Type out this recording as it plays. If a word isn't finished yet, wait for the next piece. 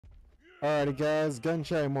Alrighty guys,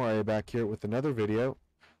 Gunshine Moray back here with another video.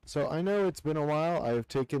 So I know it's been a while. I've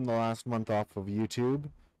taken the last month off of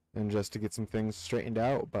YouTube and just to get some things straightened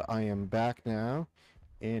out, but I am back now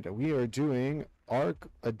and we are doing Arc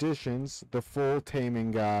Editions, the full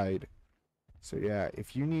taming guide. So yeah,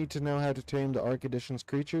 if you need to know how to tame the Arc Editions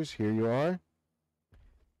creatures, here you are.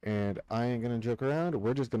 And I ain't gonna joke around,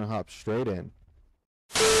 we're just gonna hop straight in.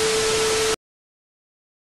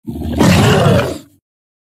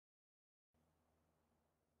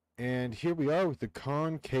 And here we are with the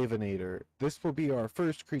Concavinator. This will be our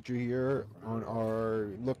first creature here on our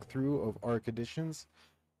look through of Arc Editions.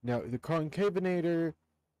 Now, the Concavinator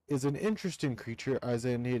is an interesting creature, as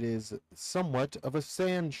in it is somewhat of a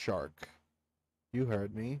sand shark. You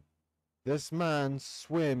heard me. This man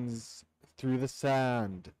swims through the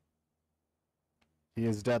sand. He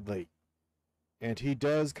is deadly. And he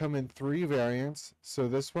does come in 3 variants. So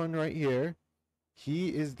this one right here, he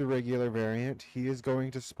is the regular variant. He is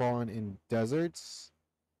going to spawn in deserts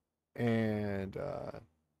and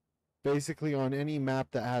basically on any map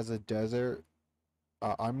that has a desert.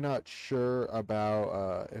 I'm not sure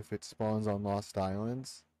about if it spawns on Lost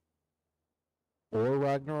Islands or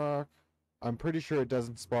Ragnarok. I'm pretty sure it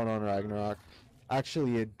doesn't spawn on Ragnarok.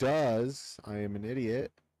 Actually, it does. I am an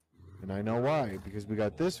idiot. And I know why. Because we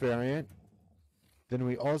got this variant. Then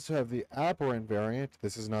we also have the Aberrant variant.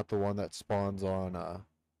 This is not the one that spawns on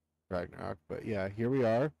Ragnarok. But yeah, here we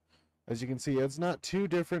are. As you can see, it's not too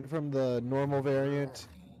different from the normal variant.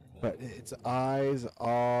 But its eyes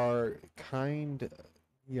are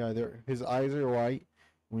yeah, his eyes are white.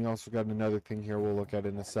 We also got another thing here we'll look at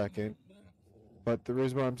in a second. But the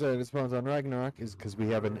reason why I'm saying it spawns on Ragnarok is because we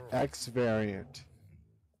have an X variant.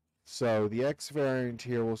 So the X variant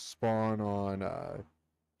here will spawn on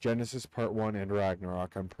Genesis Part 1 and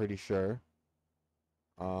Ragnarok, I'm pretty sure.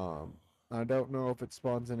 I don't know if it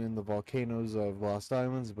spawns in the volcanoes of Lost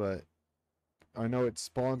Islands, but I know it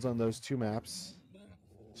spawns on those 2 maps.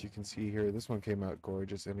 As you can see here, this one came out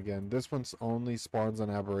gorgeous. And again, this one's only spawns on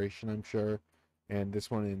Aberration, I'm sure. And this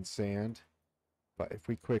one in Sand. But if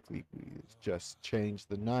we quickly just change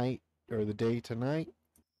the night, or the day to night.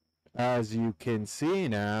 As you can see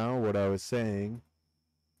now, what I was saying.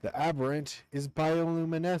 The Aberrant is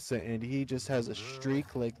bioluminescent, and he just has a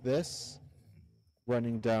streak like this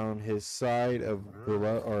running down his side of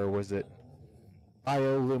below, or was it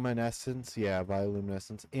bioluminescence? Yeah,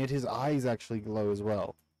 bioluminescence. And his eyes actually glow as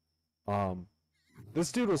well.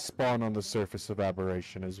 This dude will spawn on the surface of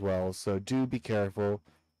Aberration as well, so do be careful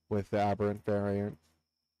with the Aberrant variant.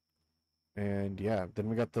 And yeah, then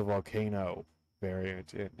we got the Volcano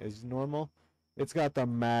variant. It is normal. It's got the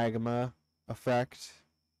magma effect.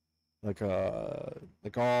 Like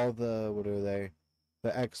all the, what are they?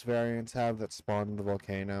 The X variants have that spawn in the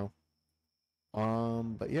volcano.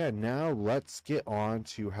 But yeah, now let's get on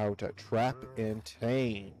to how to trap and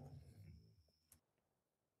tame.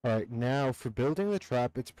 Alright, now for building the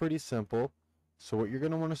trap, it's pretty simple. So what you're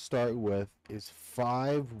going to want to start with is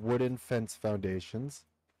 5 wooden fence foundations.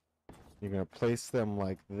 You're going to place them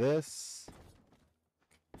like this.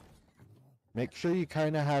 Make sure you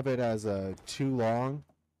kind of have it as a 2 long.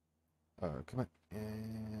 Come on.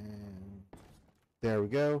 And there we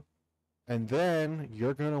go. And then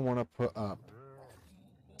you're going to want to put up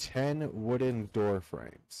 10 wooden door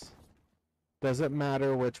frames. Doesn't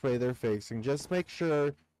matter which way they're facing. Just make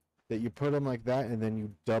sure that you put them like that and then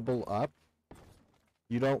you double up.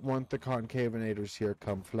 You don't want the concavinators here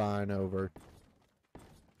come flying over,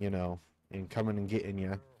 you know, and coming and getting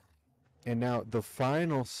you. And now the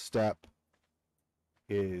final step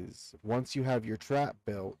is, once you have your trap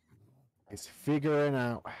built, is figuring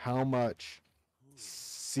out how much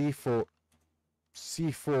C4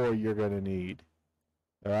 you're going to need.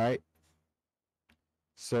 Alright?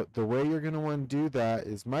 So the way you're going to want to do that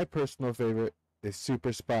is, my personal favorite is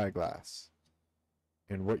Super Spyglass.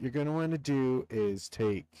 And what you're going to want to do is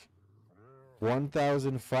take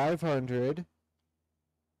 1,500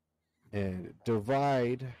 and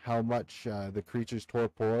divide how much the creature's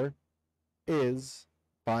torpor is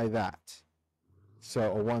by that.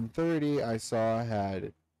 So a 130 I saw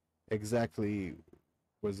had exactly,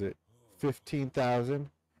 was it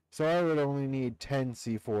 15,000? So I would only need 10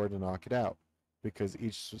 C4 to knock it out, because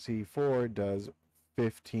each C4 does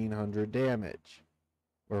 1,500 damage,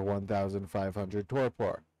 or 1,500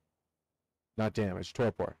 torpor. Not damage,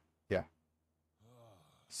 torpor. Yeah.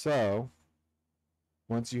 So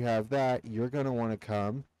once you have that, you're going to want to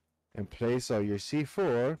come and place all your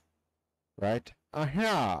C4 right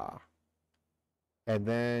here. And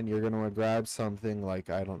then you're going to want to grab something like,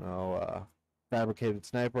 I don't know, fabricated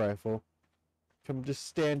sniper rifle. Come just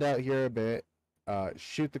stand out here a bit.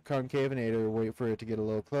 shoot the concavenator, wait for it to get a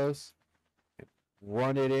little close,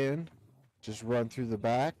 run it in, just run through the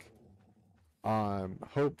back.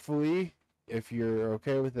 Hopefully, if you're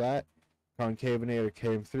okay with that, concavenator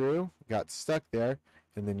came through, got stuck there,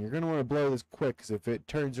 and then you're going to want to blow this quick, because if it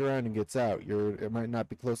turns around and gets out, it might not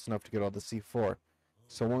be close enough to get all the C4.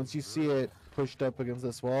 So once you see it pushed up against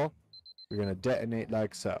this wall, you're going to detonate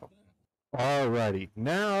like so. Alrighty,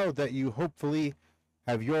 now that you hopefully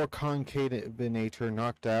have your concavenator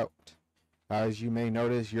knocked out, as you may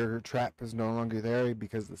notice, your trap is no longer there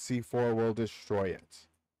because the C4 will destroy it.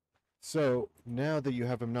 So now that you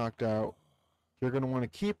have him knocked out, you're going to want to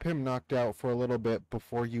keep him knocked out for a little bit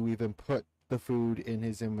before you even put the food in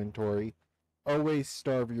his inventory. Always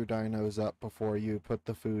starve your dinos up before you put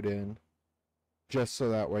the food in, just so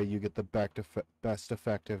that way you get the best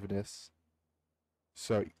effectiveness.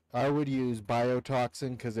 So I would use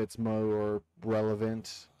biotoxin because it's more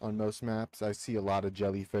relevant on most maps. I see a lot of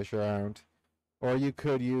jellyfish around. Or you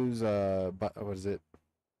could use, what is it?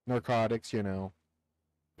 Narcotics, you know.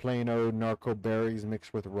 Plain old narco berries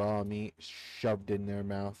mixed with raw meat shoved in their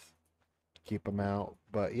mouth to keep them out.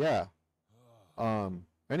 But yeah.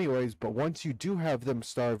 Anyways, but once you do have them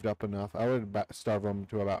starved up enough, I would starve them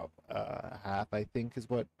to about half, I think is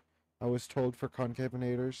what I was told for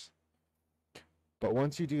concavenators. But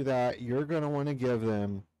once you do that, you're going to want to give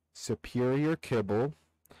them superior kibble.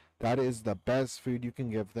 That is the best food you can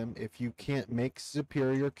give them. If you can't make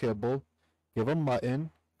superior kibble, give them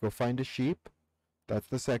mutton. Go find a sheep. That's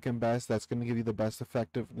the second best. That's going to give you the best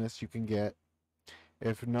effectiveness you can get.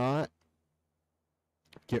 If not,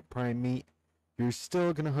 get prime meat. You're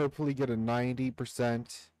still going to hopefully get a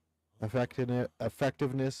 90%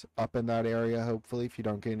 effectiveness up in that area, hopefully, if you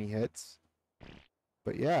don't get any hits.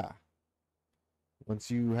 But yeah, once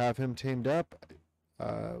you have him tamed up,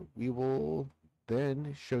 we will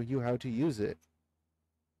then show you how to use it.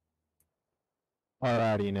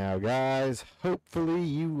 Alrighty now, guys. Hopefully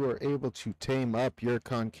you were able to tame up your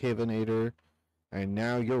concavenator, and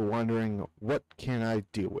now you're wondering, what can I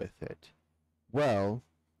do with it? Well,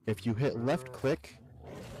 if you hit left click,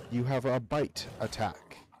 you have a bite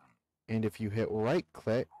attack. And if you hit right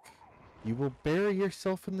click, you will bury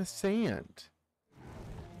yourself in the sand.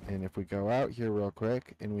 And if we go out here real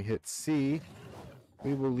quick and we hit C,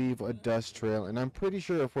 we will leave a dust trail. And I'm pretty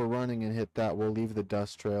sure if we're running and hit that, we'll leave the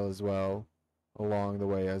dust trail as well along the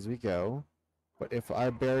way as we go. But if I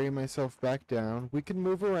bury myself back down, we can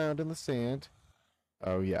move around in the sand.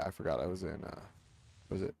 Oh yeah, I forgot I was in,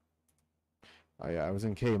 was it? Oh yeah, I was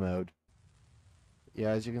in K mode. Yeah,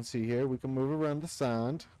 as you can see here, we can move around the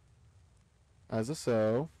sand. As a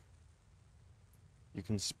so. You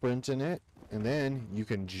can sprint in it, and then you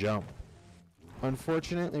can jump.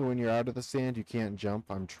 Unfortunately, when you're out of the sand, you can't jump.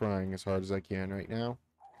 I'm trying as hard as I can right now.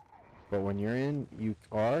 But when you're in, you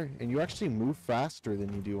are, and you actually move faster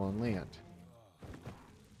than you do on land.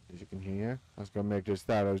 As you can hear, I was going to make just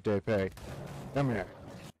that. I was JP. Come here.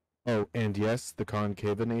 Oh, and yes, the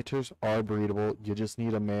concavenators are breedable. You just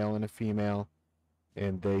need a male and a female,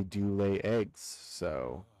 and they do lay eggs.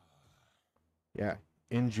 So, yeah,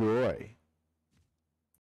 enjoy.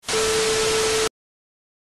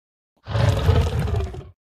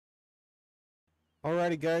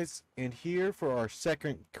 Alrighty guys, and here for our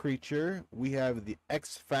second creature, we have the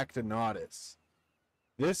X-Factinatus.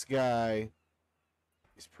 This guy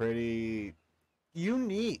is pretty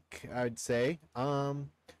unique, I'd say.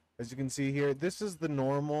 As you can see here, this is the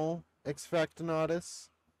normal X-Factinatus.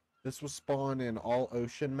 This will spawn in all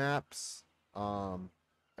ocean maps. I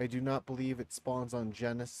do not believe it spawns on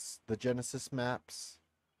the Genesis maps.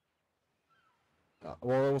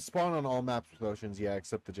 Well, it will spawn on all maps with oceans, yeah,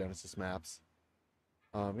 except the Genesis maps.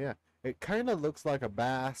 Yeah, it kind of looks like a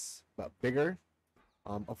bass, but bigger.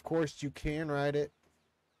 Of course, you can ride it,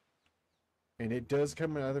 and it does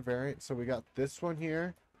come in other variants. So we got this one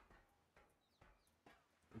here.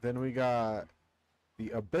 Then we got the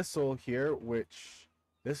Abyssal here, which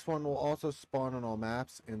this one will also spawn on all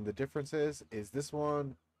maps. And the difference is this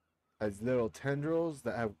one has little tendrils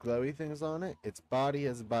that have glowy things on it. Its body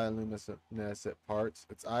has bioluminescent parts.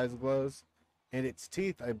 Its eyes glows. And its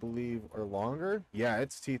teeth, I believe, are longer. Yeah,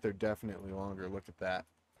 its teeth are definitely longer. Look at that.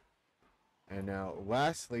 And now,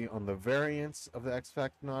 lastly, on the variants of the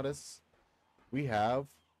X-Factinatus, we have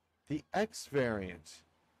the X variant,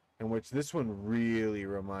 in which this one really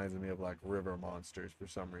reminds me of like river monsters for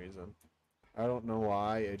some reason. I don't know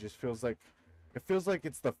why. It just feels like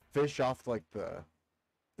it's the fish off like the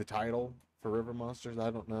title for river monsters.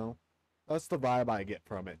 I don't know. That's the vibe I get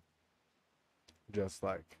from it. Just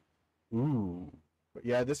like, ooh. But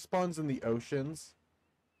yeah, this spawns in the oceans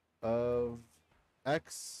of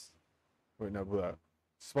X. Wait, no,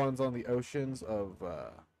 spawns on the oceans of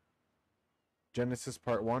Genesis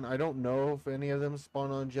Part 1. I don't know if any of them spawn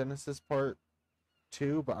on Genesis Part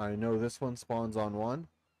 2, but I know this one spawns on 1.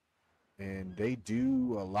 And they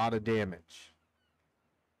do a lot of damage.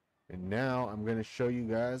 And now I'm going to show you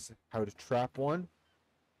guys how to trap one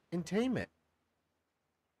and tame it.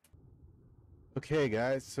 Okay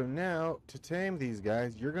guys, so now to tame these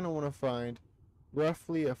guys, you're going to want to find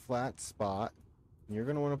roughly a flat spot. And you're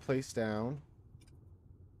going to want to place down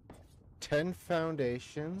 10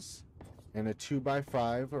 foundations in a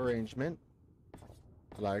 2x5 arrangement,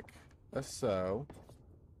 like so.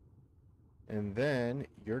 And then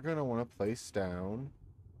you're going to want to place down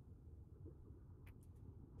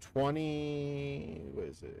 20, what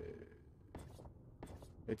is it?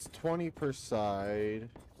 It's 20 per side.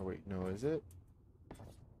 Oh wait, no, is it?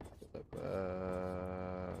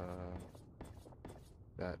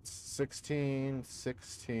 That's 16,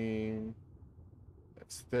 16.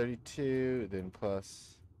 That's 32, then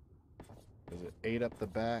plus, is it 8 up the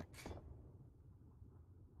back?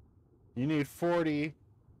 You need 40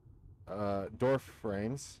 door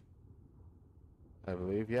frames, I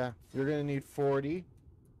believe. Yeah, you're gonna need 40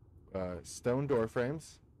 stone door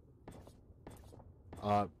frames.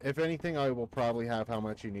 If anything, I will probably have how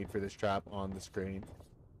much you need for this trap on the screen.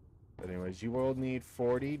 But anyways, you will need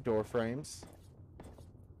 40 door frames.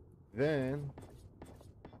 Then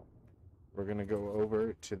we're gonna go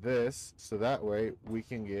over to this, so that way we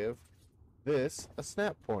can give this a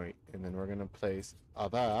snap point, and then we're gonna place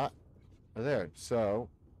that there. So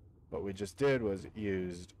what we just did was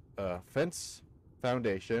used a fence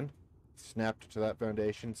foundation, snapped to that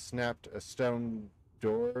foundation, snapped a stone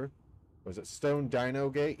door, was it stone dino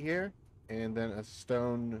gate here, and then a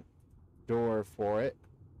stone door for it.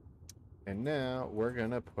 And now we're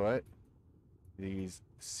gonna put these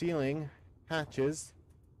ceiling hatches,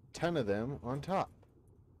 10 of them on top.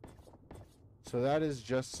 So that is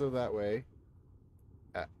just so that way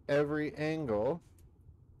at every angle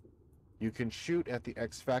you can shoot at the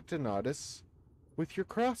X-Factonatus with your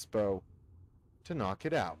crossbow to knock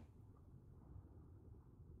it out.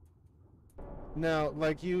 Now,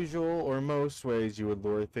 like usual, or most ways you would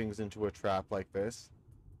lure things into a trap like this,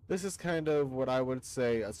 this is kind of what I would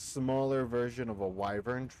say a smaller version of a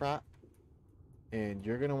wyvern trap. And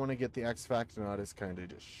you're going to want to get the X-Factonatus kind of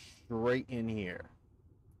just straight in here.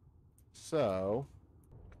 So,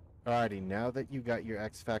 alrighty, now that you got your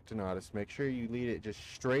X-Factonatus, make sure you lead it just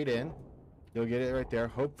straight in. You'll get it right there.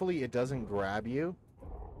 Hopefully it doesn't grab you.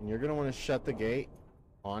 And you're going to want to shut the gate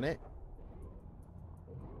on it.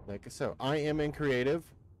 Like so. I am in creative.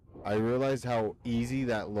 I realized how easy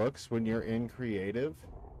that looks when you're in creative.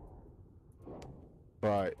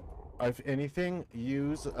 But if anything,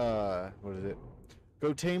 use what is it?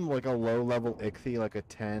 Go tame like a low level ichthy, like a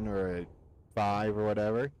 10 or a 5 or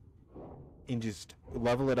whatever, and just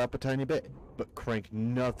level it up a tiny bit, but crank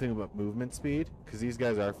nothing but movement speed, because these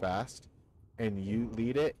guys are fast. And you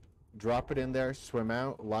lead it, drop it in there, swim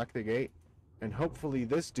out, lock the gate, and hopefully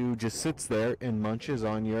this dude just sits there and munches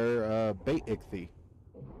on your bait ichthy.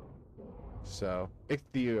 So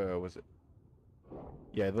ichthy, was it?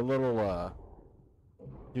 Yeah, the little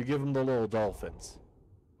you give them the little dolphins.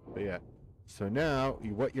 But yeah. So now,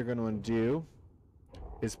 what you're going to want to do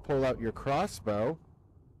is pull out your crossbow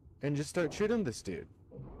and just start shooting this dude.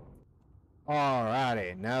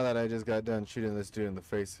 Alrighty, now that I just got done shooting this dude in the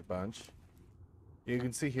face a bunch, you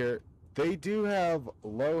can see here, they do have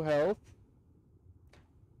low health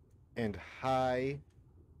and high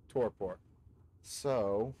torpor.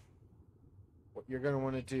 So, what you're going to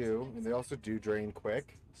want to do, and they also do drain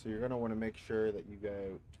quick, so you're going to want to make sure that you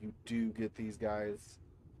do get these guys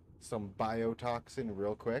some biotoxin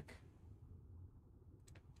real quick.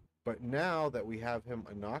 But now that we have him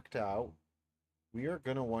knocked out, we are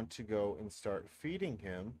going to want to go and start feeding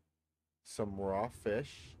him some raw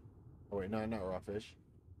fish. Oh wait, no, not raw fish.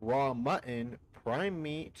 Raw mutton, prime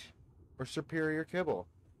meat, or superior kibble.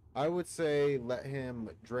 I would say let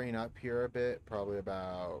him drain up here a bit, probably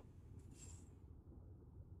about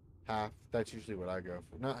half. That's usually what I go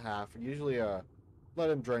for. Not half, usually let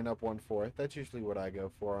him drain up 1/4. That's usually what I go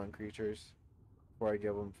for on creatures before I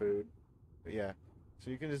give them food. But yeah, so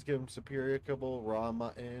you can just give them superior kibble, raw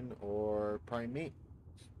mutton, or prime meat.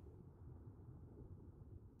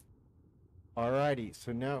 Alrighty,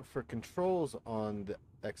 so now for controls on the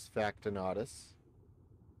X-Factonatus,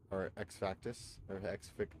 or X-Factus, or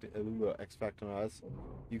X-Factonatus,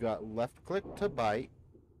 you got left click to bite,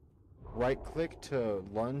 right click to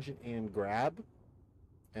lunge and grab,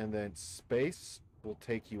 and then space will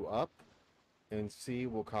take you up, and C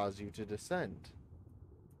will cause you to descend.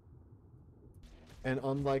 And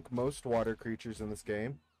unlike most water creatures in this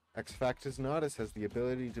game, X-Factus has the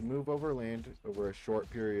ability to move over land over a short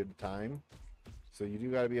period of time. So you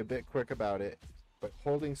do got to be a bit quick about it. But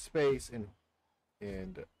holding space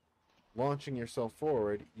and launching yourself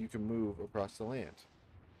forward, you can move across the land.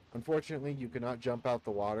 Unfortunately, you cannot jump out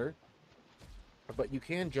the water, but you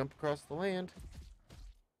can jump across the land.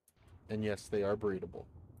 And yes, they are breedable.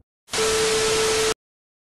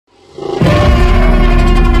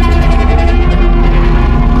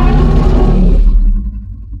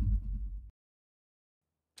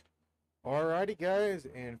 Alrighty guys,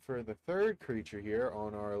 and for the third creature here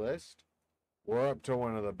on our list, we're up to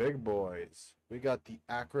one of the big boys. We got the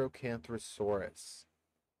Acrocanthosaurus.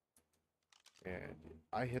 And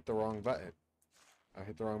I hit the wrong button. I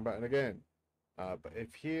hit the wrong button again. But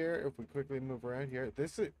if we quickly move around here,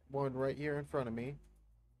 this one right here in front of me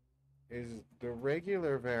is the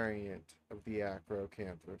regular variant of the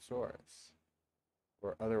Acrocanthosaurus,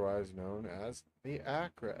 or otherwise known as the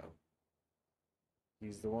Acro.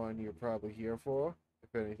 He's the one you're probably here for,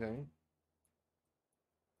 if anything.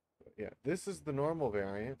 But yeah, this is the normal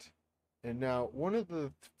variant. And now, one of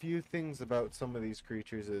the few things about some of these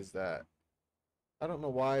creatures is that, I don't know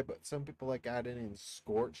why, but some people like adding in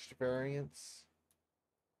scorched variants.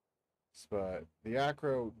 But the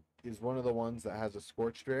Acro is one of the ones that has a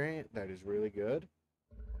scorched variant that is really good.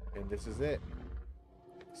 And this is it.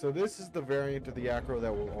 So this is the variant of the Acro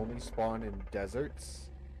that will only spawn in deserts.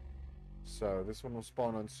 So this one will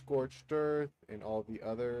spawn on Scorched Earth and all the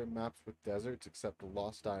other maps with deserts except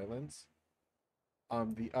Lost Islands.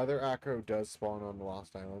 The other Acro does spawn on the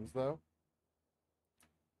Lost Islands though.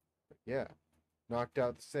 But yeah, knocked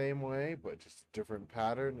out the same way, but just a different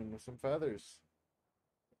pattern and with some feathers.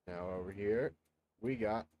 Now over here, we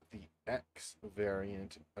got the X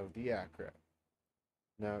variant of the Acro.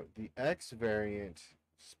 Now the X variant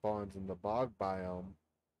spawns in the bog biome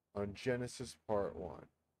on Genesis Part 1.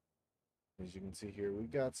 As you can see here, we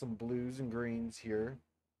got some blues and greens here.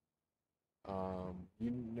 You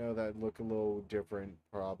know that look a little different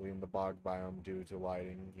probably in the bog biome due to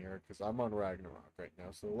lighting here, because I'm on Ragnarok right now,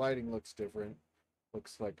 so the lighting looks different.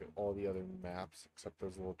 Looks like all the other maps, except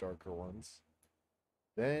those little darker ones.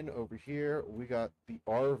 Then over here, we got the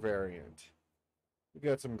R variant. We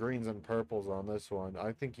got some greens and purples on this one.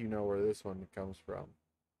 I think you know where this one comes from.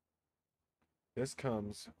 This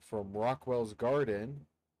comes from Rockwell's Garden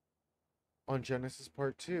on Genesis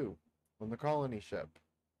Part 2 on the colony ship.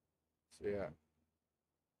 So yeah,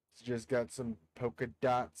 it's just got some polka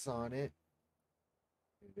dots on it,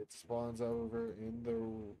 and it spawns over in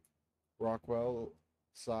the Rockwell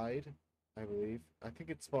side, I believe. I think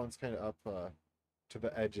it spawns kind of up to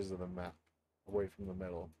the edges of the map, away from the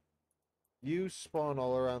middle. You spawn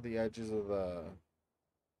all around the edges of the,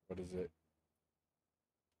 what is it,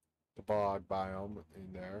 the bog biome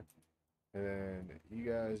in there. And then you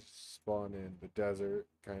guys spawn in the desert,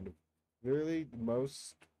 kind of. Literally,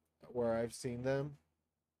 most where I've seen them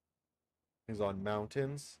is on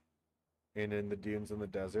mountains and in the dunes in the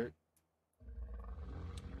desert.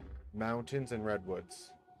 Mountains and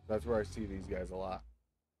redwoods. That's where I see these guys a lot.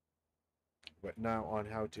 But now on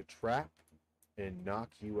how to trap and knock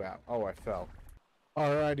you out. Oh, I fell.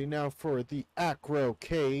 Alrighty, now for the Acro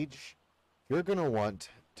cage, you're going to want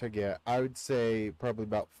to get, I would say, probably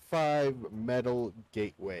about 5 metal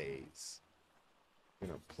gateways. I'm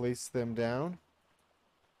going to place them down.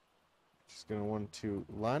 Just going to want to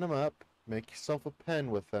line them up, make yourself a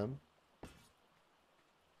pen with them.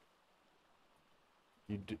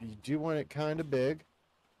 You do want it kind of big.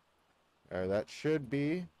 That should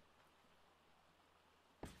be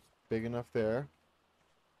big enough there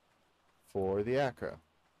for the Acro.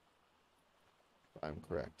 If I'm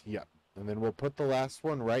correct. Yep. And then we'll put the last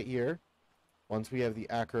one right here. Once we have the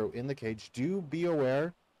Acro in the cage, do be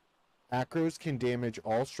aware, Acros can damage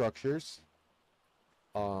all structures.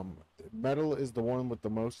 Metal is the one with the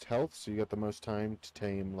most health, so you got the most time to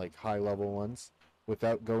tame like high level ones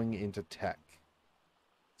without going into tech.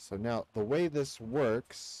 So now the way this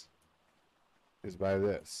works is by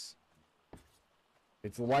this.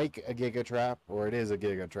 It's like a Giga Trap, or it is a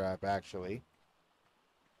Giga Trap actually.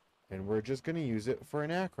 And we're just going to use it for an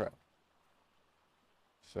Acro.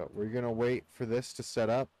 So we're going to wait for this to set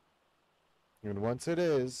up. And once it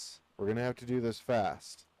is, we're going to have to do this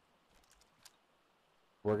fast.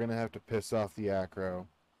 We're going to have to piss off the Acro.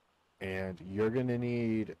 And you're going to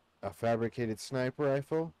need a fabricated sniper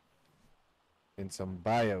rifle and some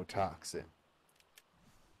biotoxin.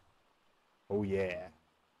 Oh yeah.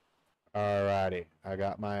 Alrighty. I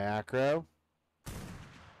got my Acro.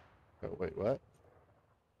 Oh, wait, what?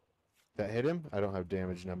 That hit him? I don't have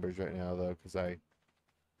damage numbers right now, though, because I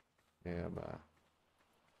am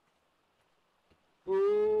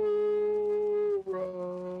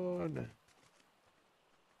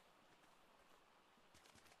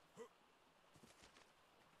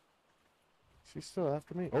Is he still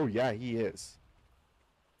after me? Oh, yeah, he is.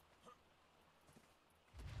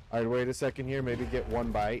 Alright, wait a second here. Maybe get one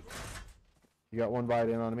bite. You got one bite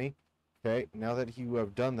in on me. Okay, now that you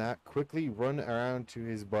have done that, quickly run around to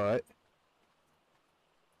his butt.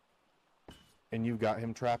 And you've got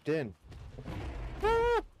him trapped in.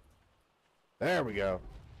 Ah! There we go.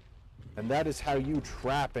 And that is how you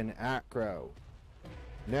trap an acro.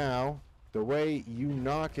 Now, the way you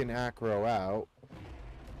knock an acro out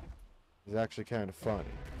is actually kind of funny.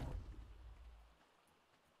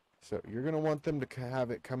 So you're going to want them to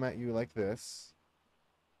have it come at you like this.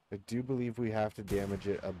 I do believe we have to damage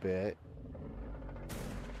it a bit.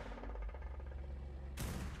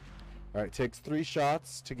 Alright, it takes 3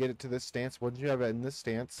 shots to get it to this stance. Once you have it in this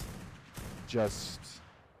stance, just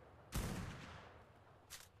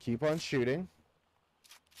keep on shooting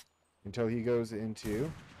until he goes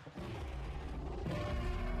into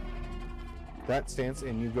that stance,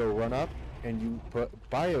 and you go run up and you put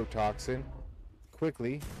biotoxin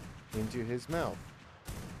quickly into his mouth.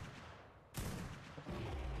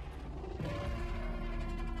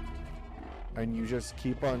 And you just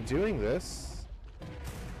keep on doing this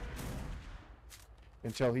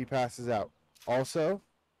until he passes out. Also,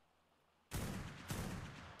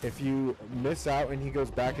 if you miss out and he goes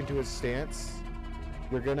back into his stance,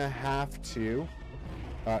 you're gonna have to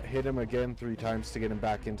hit him again 3 times to get him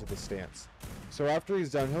back into the stance. So after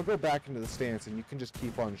he's done, he'll go back into the stance, and you can just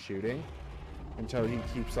keep on shooting until he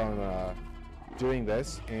keeps on doing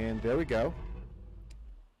this. And there we go.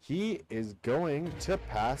 He is going to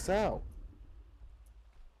pass out.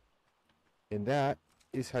 And that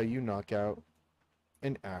is how you knock out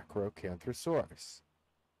an Acrocanthosaurus.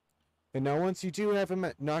 And now once you do have him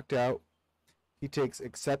knocked out, he takes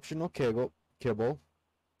exceptional kibble,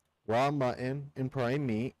 raw mutton, and prime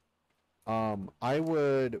meat. I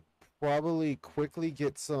would probably quickly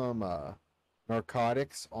get some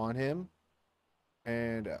narcotics on him,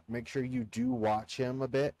 and make sure you do watch him a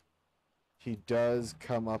bit. He does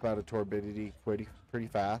come up out of turbidity pretty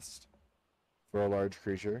fast for a large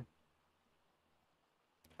creature.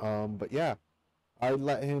 But yeah, I'd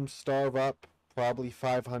let him starve up probably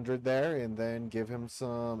 500 there, and then give him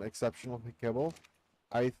some exceptional kibble.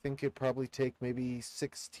 I think it'd probably take maybe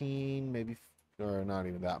 16, maybe, or not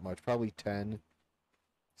even that much, probably 10.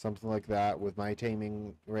 Something like that with my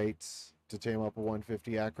taming rates to tame up a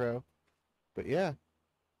 150 acro. But yeah,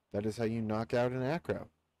 that is how you knock out an acro.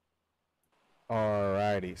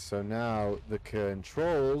 Alrighty, so now the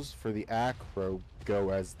controls for the acro go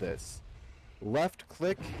as this. Left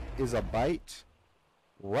click is a bite.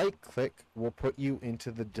 Right click will put you into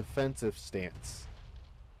the defensive stance.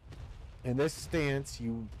 In this stance,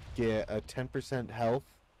 you get a 10% health,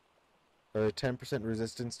 or a 10%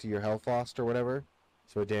 resistance to your health lost or whatever.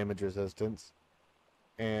 So a damage resistance.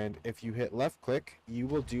 And if you hit left click, you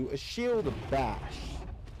will do a shield bash.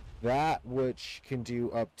 That which can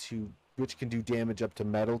do damage up to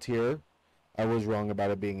metal tier. I was wrong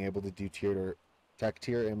about it being able to do tier or tech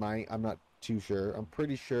tier. I'm not too sure. I'm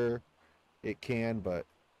pretty sure it can, but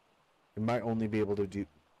it might only be able to do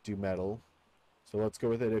metal. So let's go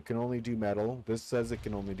with it. It can only do metal. This says it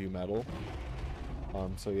can only do metal.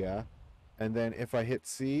 So yeah. And then if I hit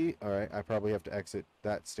C, alright, I probably have to exit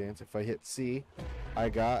that stance. If I hit C, I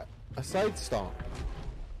got a side stomp.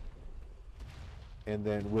 And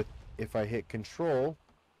then if I hit control,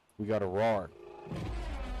 we got a roar.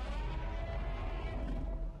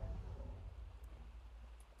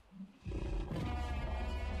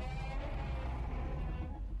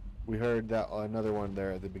 We heard that another one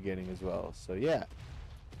there at the beginning as well. So yeah.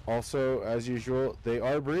 Also, as usual, they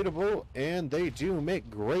are breedable, and they do make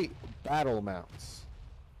great battle mounts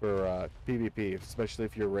for PvP, especially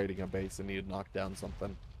if you're raiding a base and need to knock down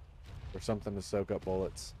something, or something to soak up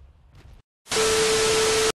bullets.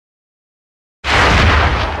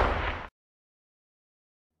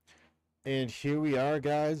 And here we are,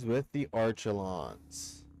 guys, with the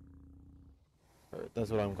Archelons. That's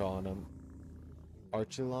what I'm calling them.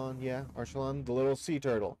 Archelon, yeah, Archelon, the little sea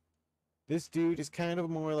turtle. This dude is kind of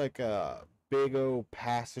more like a big old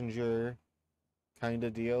passenger kind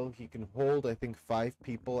of deal. He can hold, I think, 5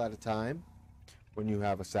 people at a time when you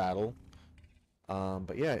have a saddle.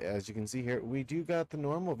 But yeah, as you can see here, we do got the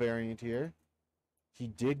normal variant here. He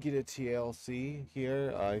did get a TLC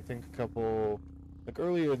here. I think a couple, like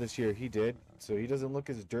earlier this year, he did. So he doesn't look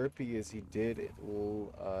as derpy as he did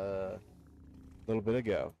a little bit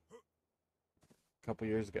ago. A couple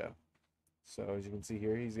years ago. So as you can see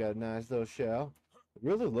here, he's got a nice little shell. It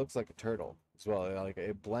really looks like a turtle as well. Like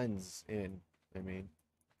it blends in. I mean,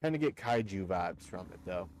 kind of get kaiju vibes from it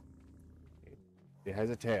though. It has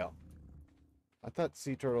a tail. I thought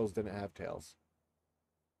sea turtles didn't have tails.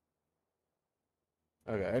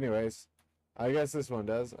 Okay, anyways, I guess this one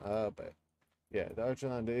does. But yeah, the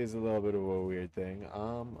Archelon is a little bit of a weird thing.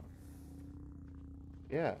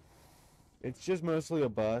 Yeah, it's just mostly a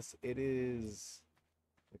bus. It is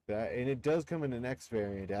like that, and it does come in an X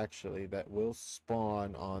variant actually that will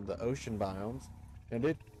spawn on the ocean biomes, and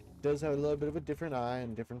it does have a little bit of a different eye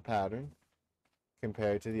and different pattern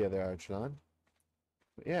compared to the other Archelon.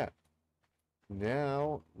 But yeah,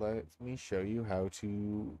 now let me show you how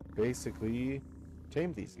to basically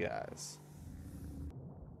tame these guys.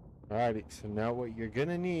 Alrighty, so now what you're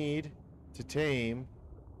gonna need to tame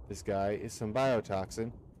this guy is some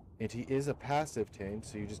biotoxin, and he is a passive tame,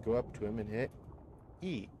 so you just go up to him and hit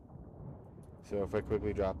E. So if I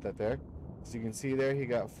quickly drop that there, so you can see there he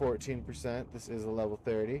got 14%. This is a level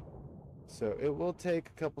 30, so it will take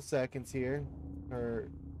a couple seconds here, or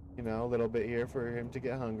a little bit here for him to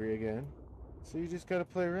get hungry again. So you just gotta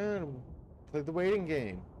play around, play the waiting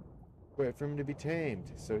game, wait for him to be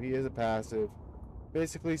tamed. So he is a passive.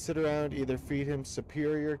 Basically sit around, either feed him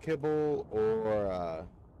superior kibble or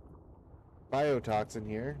biotoxin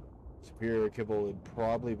here. Superior kibble would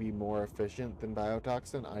probably be more efficient than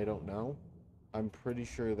biotoxin. I don't know. I'm pretty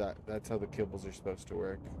sure that that's how the kibbles are supposed to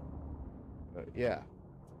work. But yeah.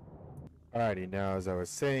 Alrighty, now as I was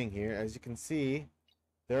saying here, as you can see,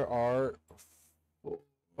 there are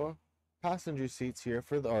 4 passenger seats here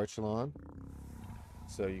for the Archelon.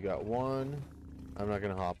 So you got one. I'm not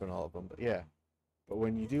going to hop in all of them, but yeah. But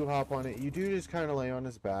when you do hop on it, you do just kind of lay on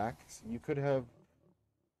his back. So you could have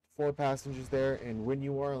 4 passengers there, and when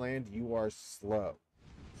you are land, you are slow.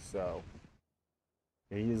 So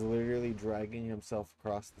he is literally dragging himself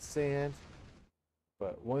across the sand.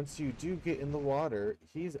 But once you do get in the water,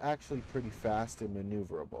 he's actually pretty fast and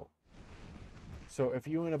maneuverable. So if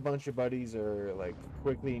you and a bunch of buddies are like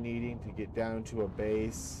quickly needing to get down to a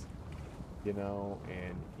base,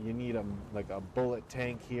 and you need like a bullet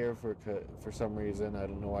tank here for some reason, I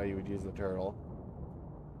don't know why you would use the turtle.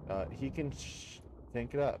 He can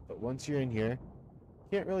tank it up, but once you're in here, you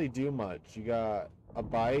can't really do much. You got a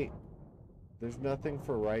bite. There's nothing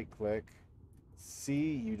for right click.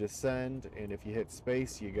 C, you descend, and if you hit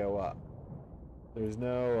space, you go up. There's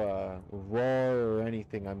no roar or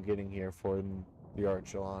anything I'm getting here for the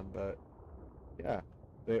Archelon, but yeah,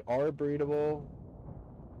 they are breedable.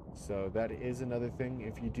 So that is another thing.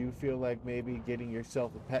 If you do feel like maybe getting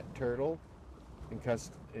yourself a pet turtle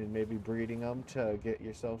and maybe breeding them to get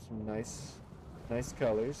yourself some nice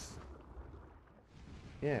colors.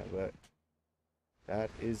 Yeah, but that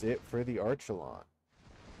is it for the Archelon.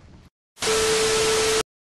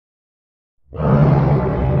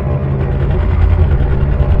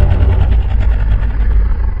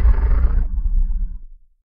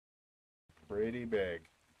 Pretty big.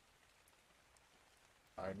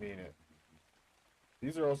 I mean it.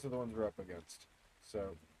 These are also the ones we're up against.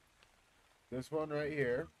 So, this one right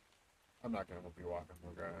here, I'm not going to be walking on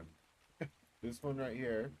the ground. This one right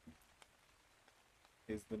here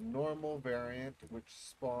is the normal variant, which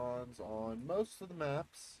spawns on most of the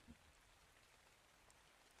maps.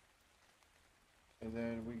 And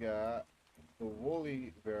then we got the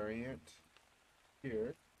woolly variant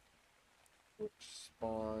here, which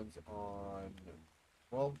spawns on,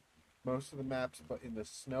 well, most of the maps, but in the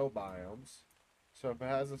snow biomes. So if it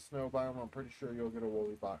has a snow biome, I'm pretty sure you'll get a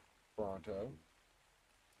woolly Bronto.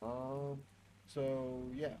 So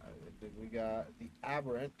yeah, then we got the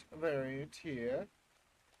aberrant variant here.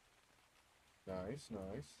 Nice.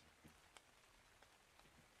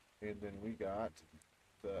 And then we got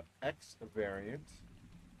the X variant.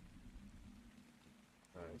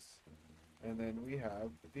 Nice. And then we have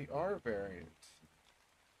the R variant.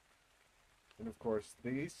 And of course,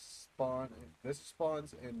 this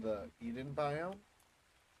spawns in the Eden biome.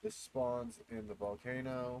 This spawns in the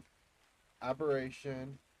volcano.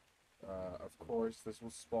 Aberration. Of course, this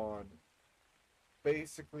will spawn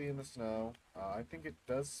basically in the snow. I think it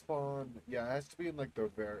does spawn. Yeah, it has to be in like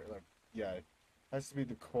it has to be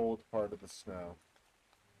the cold part of the snow.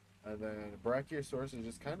 And then Brachiosaurus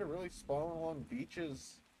just kind of really spawn along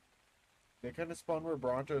beaches. They kind of spawn where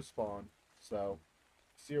Brontos spawn. So,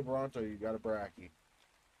 see a Bronto, you got a Brachie.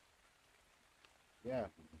 Yeah.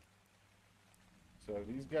 So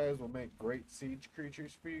these guys will make great siege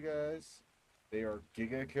creatures for you guys. They are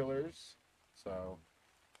Giga Killers. So,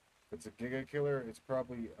 if it's a Giga Killer, it's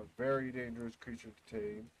probably a very dangerous creature to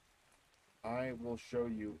tame. I will show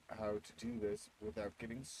you how to do this without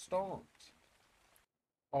getting stomped.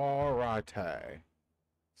 Alrighty.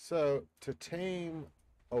 So, to tame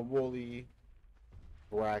a woolly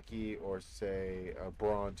Brachie or say a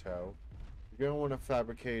Bronto, you're going to want a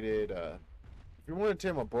fabricated, if you want to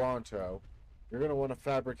tame a Bronto, you're going to want a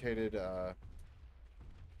fabricated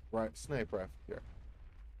sniper rifle here.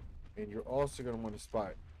 And you're also going to want to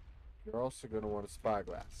spy. You're also going to want a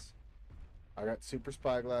spyglass. I got super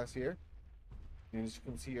spyglass here. And as you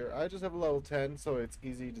can see here, I just have a level 10, so it's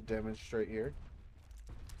easy to demonstrate here.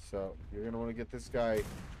 So you're going to want to get this guy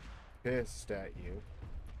pissed at you.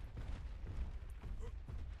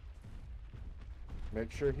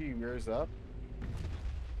 Make sure he rears up.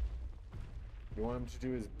 You want him to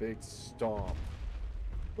do his big stomp,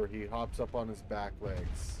 where he hops up on his back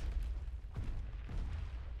legs.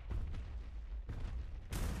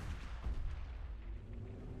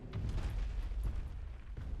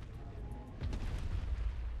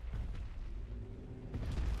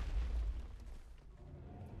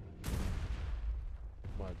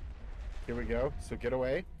 Come on. Here we go. So get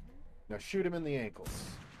away. Now shoot him in the ankles.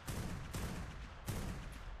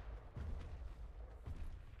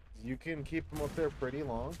 You can keep him up there pretty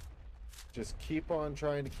long. Just keep on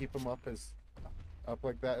trying to keep him up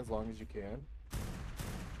like that as long as you can.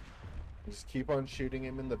 Just keep on shooting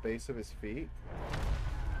him in the base of his feet.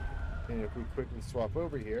 And if we quickly swap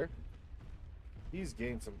over here, he's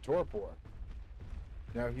gained some torpor.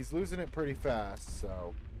 Now he's losing it pretty fast,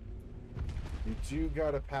 so you do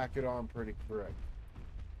gotta pack it on pretty quick.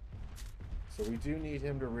 So we do need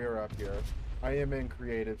him to rear up here. I am in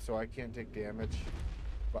creative, so I can't take damage.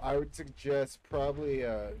 But I would suggest probably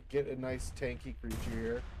get a nice tanky creature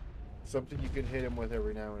here. Something you can hit him with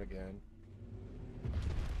every now and again.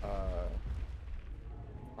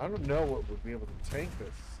 I don't know what would be able to tank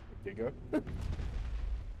this. Giga. But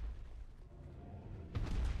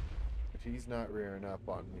he's not rearing up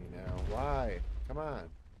on me now. Why? Come on.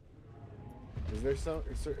 Is there a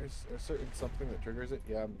certain something that triggers it?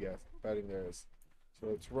 Yeah, I'm betting there is. So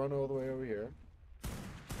let's run all the way over here.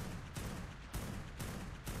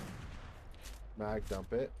 Mag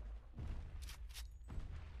dump it.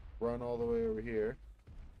 Run all the way over here.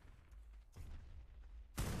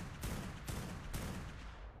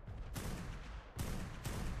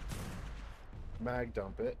 Mag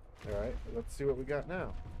dump it. Alright, let's see what we got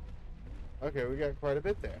now. Okay, we got quite a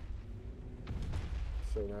bit there.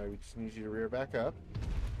 So now we just need you to rear back up.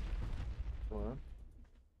 Come on.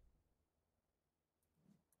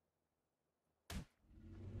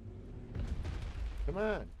 Come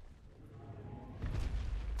on.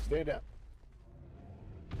 Stand up.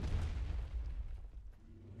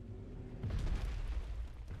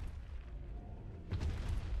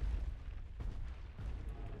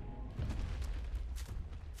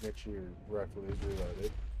 Make sure your rifle is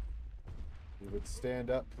reloaded. You would stand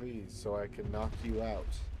up, please, so I can knock you out.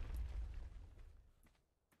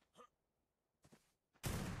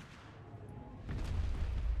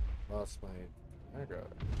 Lost my aggro.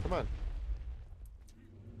 Come on.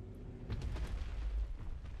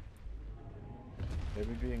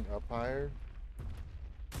 Maybe being up higher?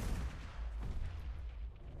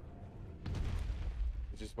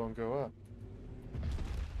 It just won't go up.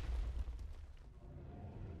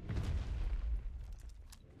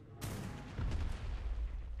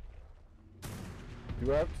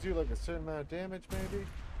 Do I have to do like a certain amount of damage maybe?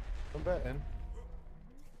 I'm betting.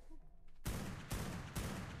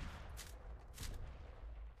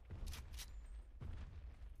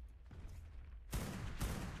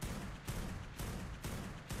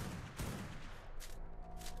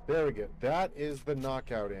 There we go. That is the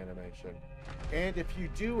knockout animation. And if you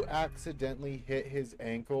do accidentally hit his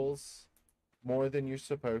ankles more than you're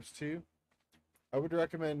supposed to, I would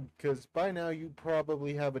recommend, because by now you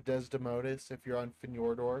probably have a Desdemotus if you're on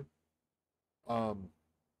Fjordor.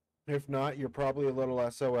 If not, you're probably a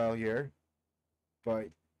little SOL here. But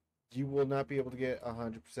you will not be able to get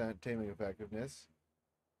 100% taming effectiveness.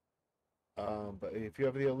 But if you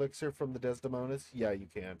have the elixir from the Desdemotus, yeah, you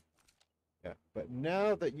can. Yeah, but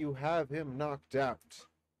now that you have him knocked out,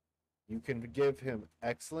 you can give him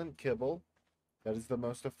excellent kibble. That is the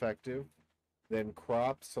most effective. Then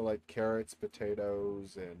crops, so like carrots,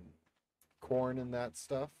 potatoes, and corn and that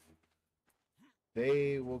stuff.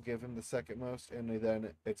 They will give him the second most, and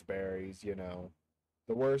then it's berries, you know.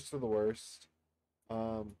 The worst of the worst.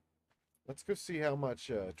 Let's go see how much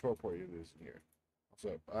torpor you're losing here.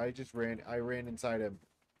 So I ran inside him.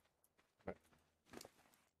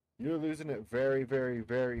 You're losing it very, very,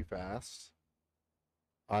 very fast.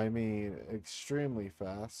 I mean, extremely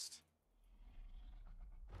fast.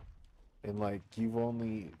 And like, you've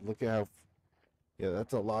only, look at how, yeah,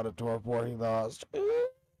 that's a lot of torpor he lost.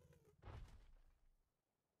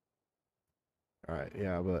 Alright,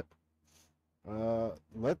 yeah, but,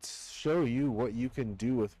 let's show you what you can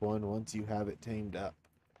do with one once you have it tamed up.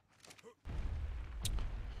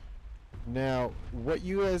 Now, what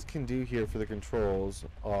you guys can do here for the controls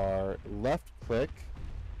are left click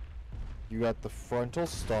You got the frontal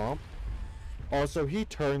stomp. Also, he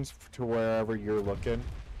turns to wherever you're looking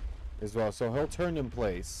as well. So he'll turn in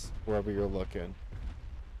place wherever you're looking.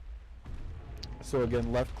 So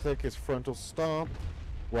again, left click is frontal stomp.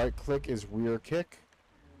 Right click is rear kick.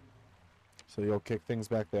 So you'll kick things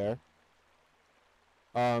back there.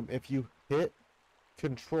 If you hit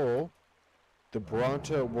control, the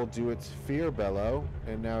Bronto will do its fear bellow.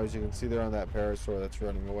 And now, as you can see there on that parasaur that's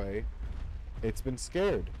running away, it's been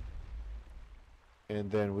scared. And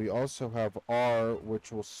then we also have R,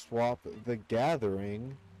 which will swap the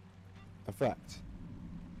gathering effect.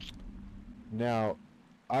 Now,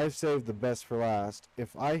 I've saved the best for last.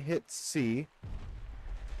 If I hit C,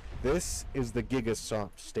 this is the Giga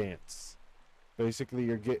Stomp stance. Basically,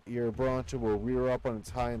 your Bronto will rear up on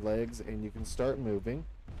its hind legs, and you can start moving.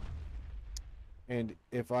 And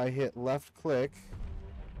if I hit left click,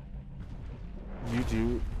 you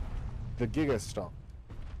do the Giga Stomp,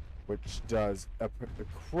 which does an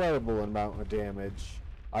incredible amount of damage.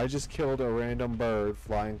 I just killed a random bird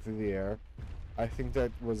flying through the air. I think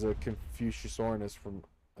that was a Confuciusornis from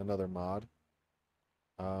another mod.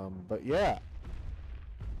 But yeah.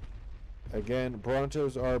 Again,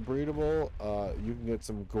 Brontos are breedable. You can get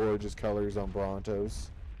some gorgeous colors on Brontos.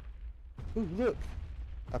 Ooh, look!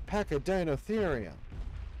 A pack of Dinotherium.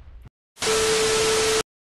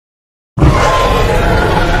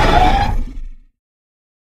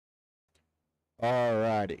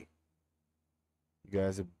 Alrighty. You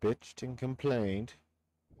guys have bitched and complained.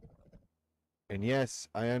 And yes,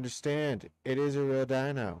 I understand. It is a real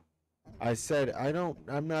dino. I said I'm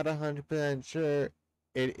not 100% sure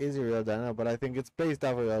it is a real dino, but I think it's based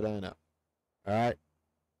off a real dino. Alright?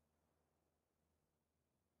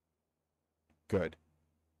 Good.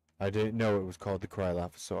 I didn't know it was called the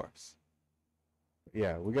Cryolophosaurus.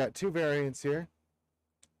 Yeah, we got two variants here.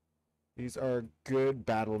 These are good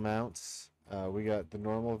battle mounts. We got the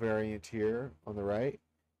normal variant here on the right,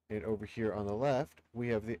 and over here on the left, we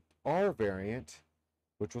have the R variant,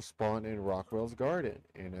 which will spawn in Rockwell's garden.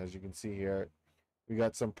 And as you can see here, we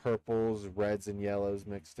got some purples, reds, and yellows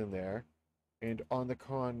mixed in there. And on the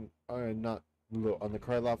on the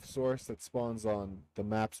Cryolophosaurus that spawns on the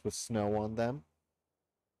maps with snow on them,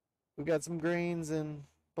 we got some greens and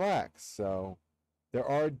blacks. So there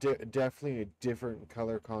are definitely a different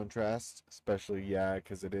color contrast, especially, yeah,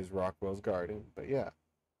 because it is Rockwell's garden. But yeah,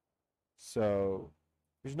 so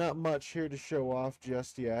there's not much here to show off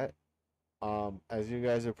just yet. As you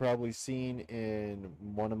guys have probably seen in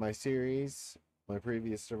one of my series, my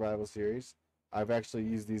previous survival series, I've actually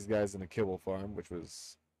used these guys in a kibble farm, which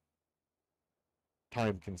was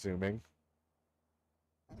time consuming.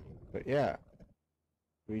 But yeah,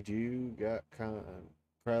 we do got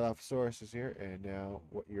Cryolophosaurus is here, and now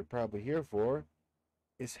what you're probably here for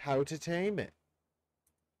is how to tame it.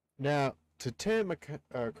 Now, to tame a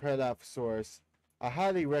Cryolophosaurus, I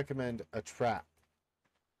highly recommend a trap.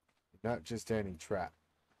 Not just any trap.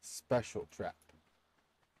 Special trap.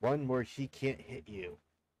 One where he can't hit you.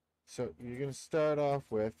 So you're going to start off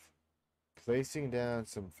with placing down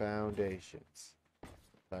some foundations.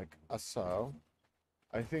 Like so.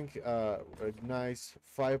 I think a nice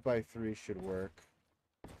 5x3 should work.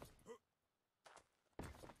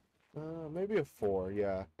 Maybe a 4,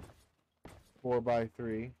 yeah.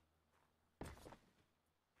 4x3.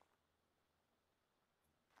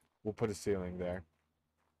 We'll put a ceiling there.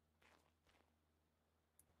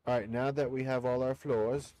 Alright, now that we have all our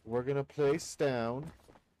floors, we're going to place down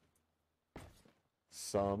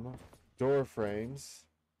some door frames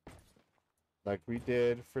like we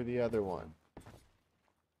did for the other ones.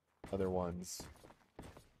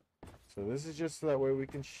 So this is just so that way we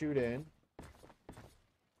can shoot in.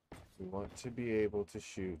 We want to be able to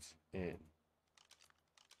shoot in.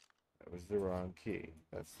 That was the wrong key.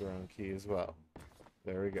 That's the wrong key as well.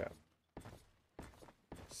 There we go.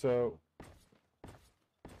 So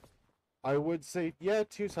I would say, yeah,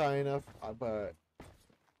 2's high enough, but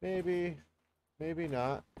maybe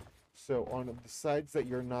not. So on the sides that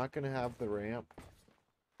you're not going to have the ramp,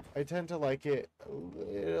 I tend to like it a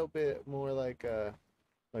little bit more like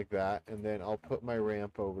that, and then I'll put my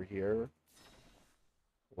ramp over here.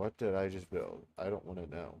 What did I just build? I don't want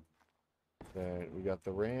to know. Then we got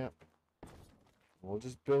the ramp. We'll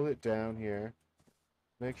just build it down here.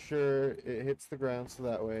 Make sure it hits the ground so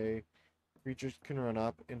that way creatures can run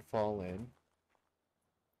up and fall in.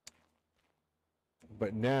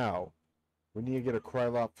 But now, we need to get a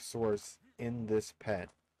Cryolophosaurus in this pen.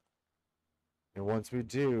 And once we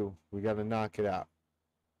do, we got to knock it out.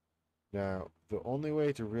 Now, the only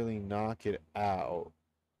way to really knock it out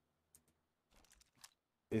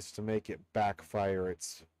is to make it backfire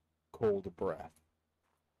its cold breath.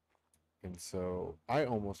 And so I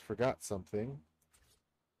almost forgot something.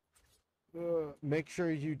 Make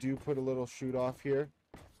sure you do put a little shoot off here.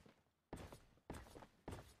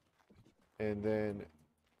 And then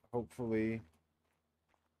hopefully,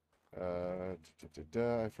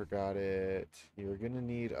 I forgot it. You're going to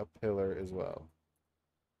need a pillar as well.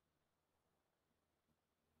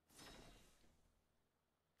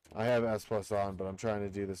 I have S plus on, but I'm trying to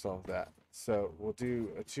do this off that. So we'll do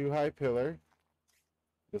a 2 high pillar.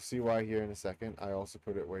 You'll see why here in a second. I also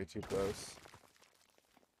put it way too close.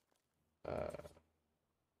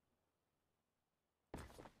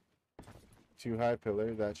 2 high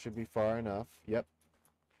pillar. That should be far enough. Yep.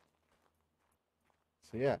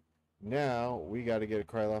 So yeah. Now we got to get a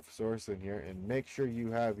Cryolophosaurus in here and make sure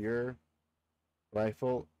you have your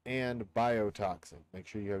rifle and biotoxin. Make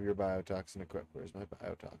sure you have your biotoxin equipped. Where's my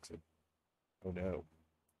biotoxin? Oh no.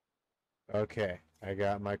 Okay, I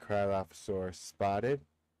got my Cryolophosaurus spotted.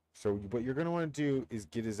 So what you're going to want to do is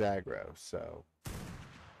get his aggro. So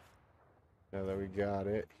now that we got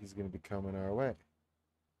it, he's going to be coming our way.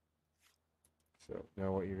 So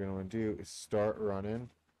now what you're going to want to do is start running.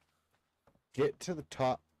 Get to the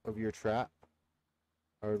top of your trap.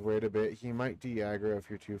 I would wait a bit. He might de-aggro if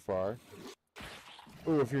you're too far.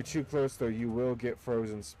 Ooh, if you're too close, though, you will get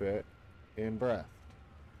frozen spit and breath.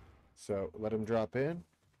 So let him drop in.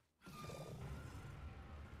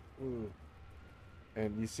 Ooh.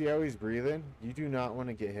 And you see how he's breathing? You do not want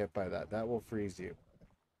to get hit by that. That will freeze you.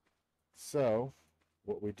 So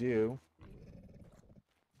what we do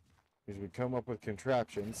is we come up with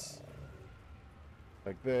contraptions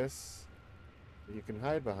like this that you can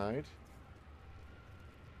hide behind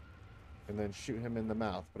and then shoot him in the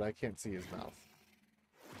mouth, but I can't see his mouth.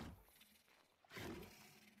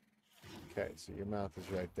 Okay, so your mouth is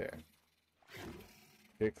right there.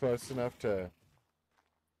 Get close enough to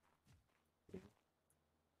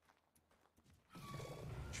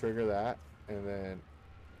trigger that, and then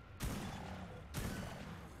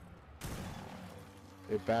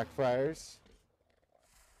it backfires.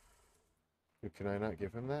 Can I not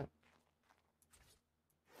give him that?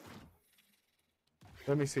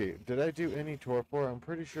 Let me see. Did I do any torpor? I'm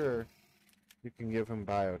pretty sure you can give him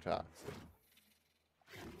biotoxin.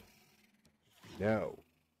 No.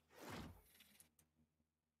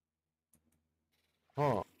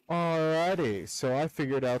 Huh. Alrighty, so I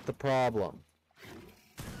figured out the problem.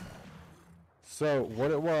 So what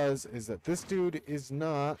it was is that this dude is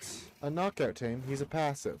not a knockout tame, he's a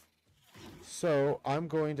passive. So I'm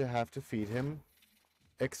going to have to feed him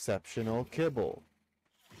exceptional kibble.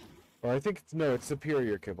 Or I think it's, no, it's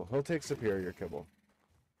superior kibble. He'll take superior kibble.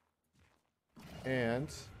 And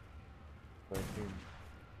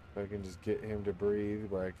if I can just get him to breathe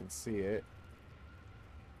where I can see it.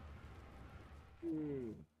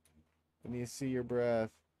 Let me see your breath.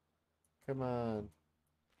 Come on.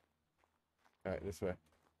 Alright, this way.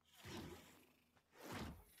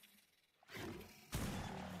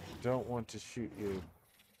 Don't want to shoot you.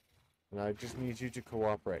 And I just need you to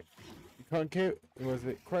cooperate.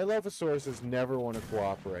 Cryolophosaurus never want to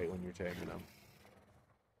cooperate when you're taming them.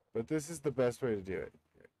 But this is the best way to do it.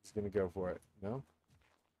 He's going to go for it. No?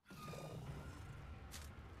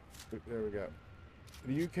 There we go.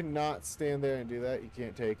 You cannot stand there and do that. You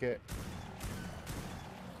can't take it.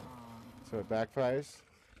 So it backfires.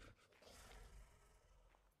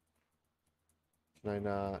 Can I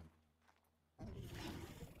not?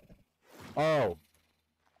 Oh.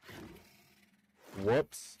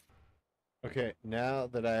 Whoops. Okay, now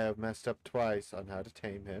that I have messed up twice on how to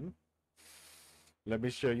tame him, let me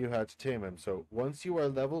show you how to tame him. So once you are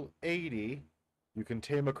level 80, you can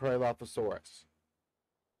tame a Cryolophosaurus.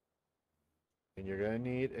 And you're going to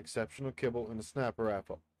need exceptional kibble and a snapper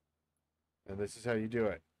apple. And this is how you do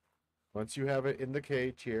it. Once you have it in the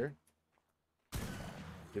cage here,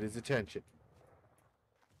 get his attention.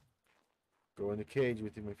 Go in the cage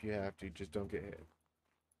with him if you have to, just don't get hit.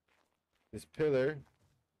 This pillar,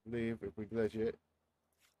 leave if we glitch it.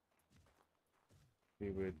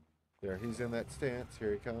 We would, there, he's in that stance,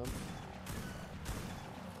 here he comes.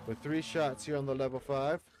 With 3 shots here on the level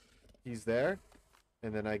 5, he's there.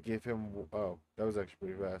 And then I give him, oh, that was actually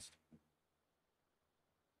pretty fast.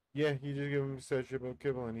 Yeah, you just give him such a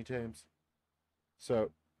kibble and he tames. So,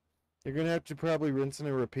 you're going to have to probably rinse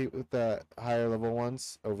and repeat with the higher level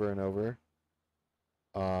ones over and over.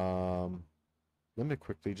 Let me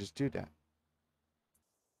quickly just do that.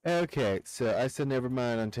 Okay, so I said never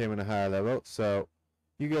mind on taming a higher level, so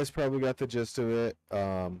you guys probably got the gist of it.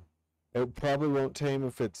 It probably won't tame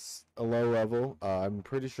if it's a low level. I'm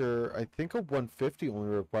pretty sure, I think a 150 only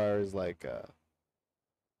requires like,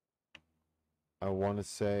 I want to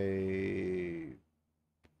say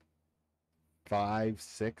 5,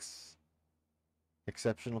 6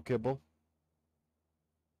 exceptional kibble.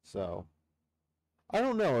 So I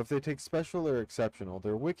don't know if they take special or exceptional.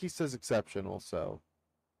 Their wiki says exceptional, so,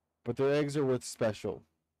 but their eggs are with special.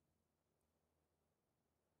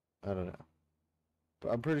 I don't know,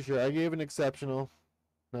 but I'm pretty sure I gave an exceptional.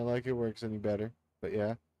 Not like it works any better, but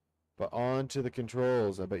yeah. But on to the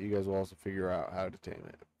controls. I bet you guys will also figure out how to tame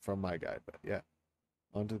it from my guide. But yeah,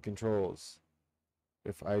 on to the controls.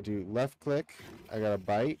 If I do left click, I got a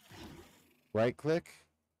bite. Right click,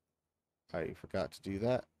 I forgot to do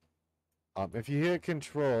that. If you hit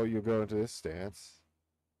control, you'll go into this stance.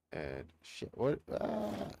 And shit, what?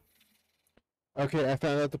 Okay, I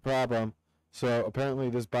found out the problem. So apparently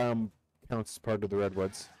this biome counts as part of the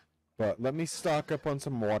redwoods. But let me stock up on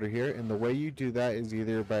some water here, and the way you do that is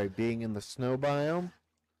either by being in the snow biome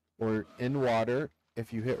or in water.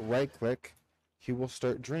 If you hit right click, he will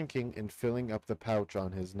start drinking and filling up the pouch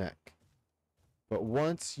on his neck. But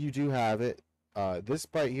once you do have it, this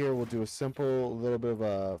bite here will do a simple little bit of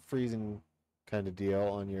a freezing kind of deal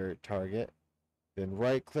on your target. Then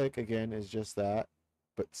right click again is just that.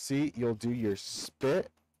 But see, you'll do your spit.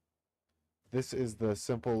 This is the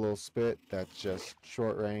simple little spit that's just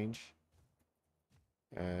short range.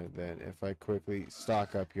 And then if I quickly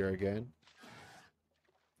stock up here again,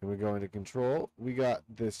 and we go into control, we got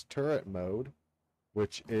this turret mode,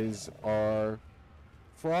 which is our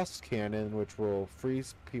frost cannon, which will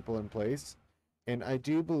freeze people in place. And I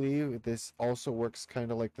do believe this also works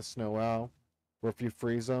kind of like the snow owl, where if you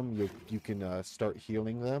freeze them, you can start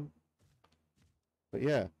healing them. But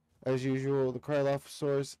yeah, as usual, the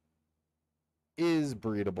Krylophosaurus is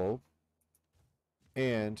breedable,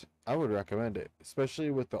 and I would recommend it, especially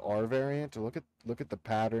with the R variant. Look at the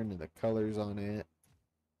pattern and the colors on it.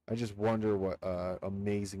 I just wonder what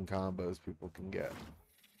amazing combos people can get.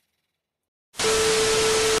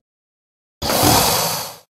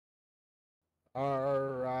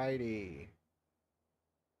 Alrighty.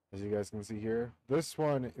 As you guys can see here, this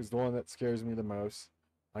one is the one that scares me the most.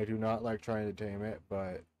 I do not like trying to tame it,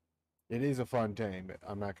 but it is a fun tame.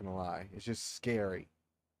 I'm not gonna lie. It's just scary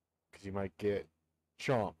because you might get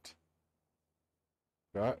chomped.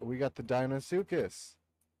 But we got the Deinosuchus,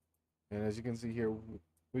 and as you can see here,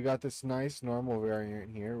 we got this nice normal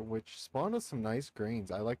variant here, which spawned us some nice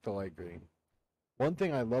greens. I like the light green. One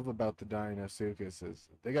thing I love about the Deinosuchus is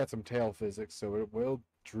they got some tail physics, so it will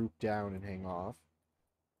droop down and hang off.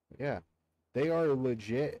 But yeah, they are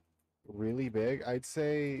legit really big. I'd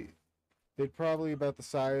say they're probably about the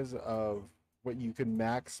size of what you can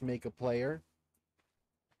max make a player.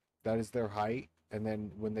 That is their height. And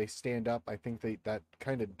then when they stand up, I think that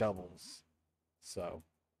kind of doubles. So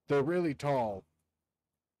they're really tall.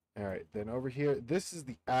 Alright, then over here, this is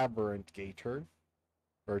the aberrant gator,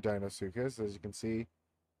 or Deinosuchus. As you can see,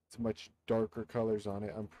 it's much darker colors on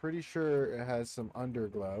it. I'm pretty sure it has some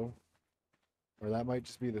underglow, or that might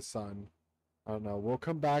just be the sun. I don't know. We'll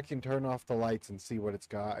come back and turn off the lights and see what it's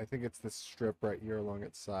got. I think it's this strip right here along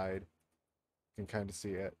its side. You can kind of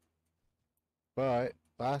see it. But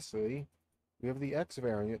lastly, we have the X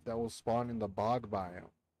variant that will spawn in the bog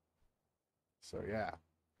biome. So yeah,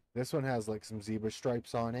 this one has like some zebra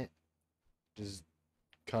stripes on it, just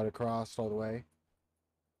cut across all the way.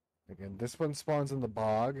 Again, this one spawns in the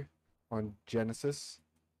bog on Genesis.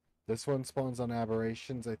 This one spawns on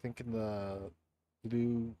Aberrations, I think in the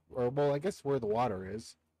blue, or well, I guess where the water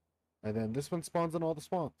is. And then this one spawns in all the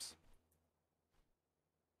swamps.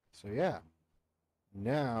 So yeah,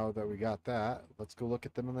 now that we got that, let's go look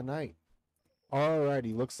at them in the night.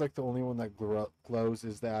 Alrighty, looks like the only one that glows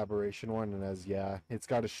is the Aberration one, and yeah, it's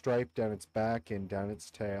got a stripe down its back and down its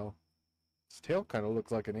tail. Its tail kind of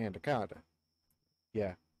looks like an anaconda.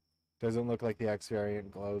 Yeah, doesn't look like the X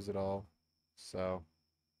variant glows at all. So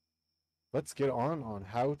let's get on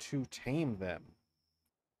how to tame them.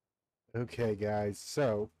 Okay, guys,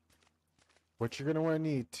 so what you're going to want to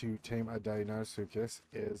need to tame a Deinosuchus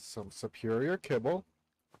is some superior kibble,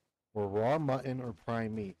 or raw mutton, or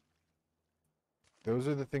prime meat. Those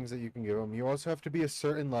are the things that you can give them. You also have to be a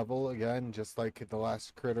certain level, again, just like the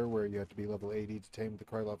last critter where you have to be level 80 to tame the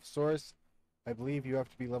Krylophosaurus. I believe you have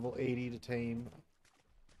to be level 80 to tame,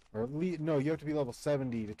 or at least, no, you have to be level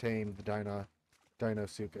 70 to tame the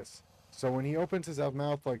Deinosuchus. So when he opens his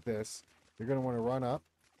mouth like this, you're going to want to run up,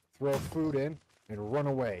 throw food in, and run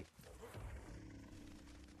away.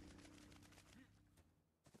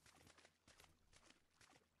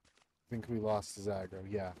 I think we lost his aggro.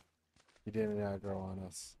 Yeah, he did an aggro on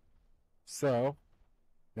us. So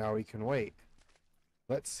now we can wait.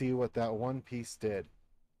 Let's see what that one piece did.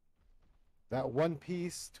 That one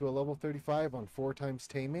piece to a level 35 on 4 times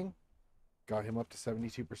taming got him up to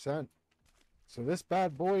 72%. So this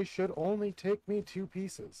bad boy should only take me 2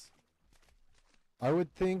 pieces. I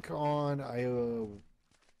would think on a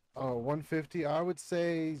 150, I would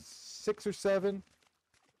say 6 or 7.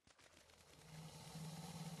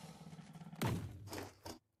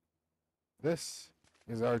 This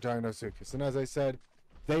is our Dinosuchus. And as I said,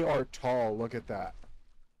 they are tall. Look at that.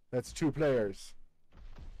 That's 2 players.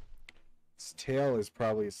 Its tail is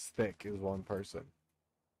probably as thick as 1 person.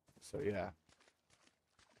 So yeah.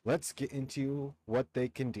 Let's get into what they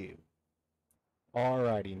can do.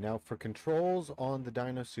 Alrighty, now for controls on the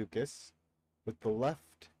Dinosuchus, with the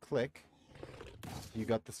left click, you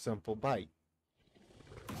got the simple bite.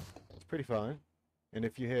 It's pretty fun. And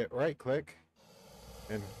if you hit right click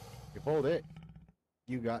and you hold it,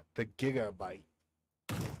 you got the gigabyte.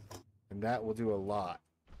 And that will do a lot.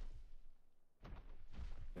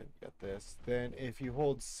 And you got this. Then if you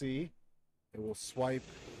hold C, it will swipe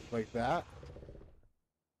like that.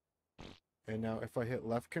 And now if I hit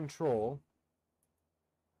left control,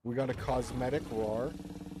 we got a cosmetic roar.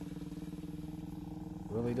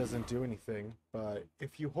 Really doesn't do anything, but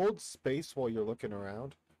if you hold space while you're looking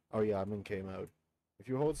around, oh yeah, I'm in K mode. If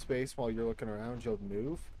you hold space while you're looking around, you'll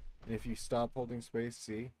move. And if you stop holding space,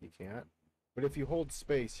 see, you can't. But if you hold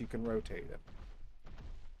space, you can rotate him.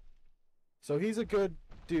 So he's a good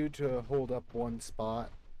dude to hold up one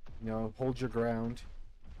spot. You know, hold your ground.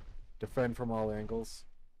 Defend from all angles.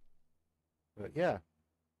 But yeah.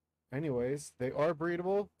 Anyways, they are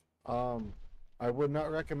breedable. I would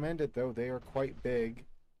not recommend it though. They are quite big.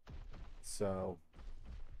 So,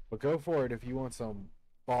 but go for it if you want some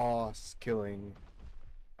boss killing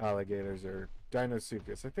alligators or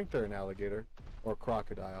Dinosuchus. I think they're an alligator or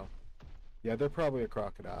crocodile. Yeah, they're probably a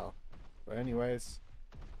crocodile. But anyways.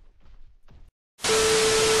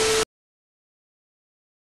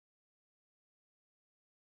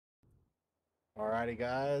 Alrighty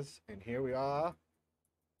guys, and here we are.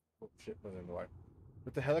 Oh shit, was in the way.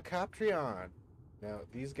 With the Helicoptrion. Now,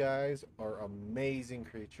 these guys are amazing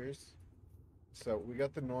creatures. So, we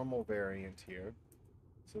got the normal variant here.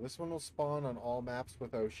 So this one will spawn on all maps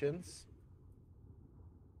with oceans.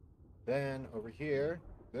 Then, over here,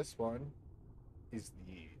 this one is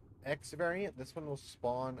the X variant. This one will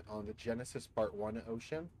spawn on the Genesis Part 1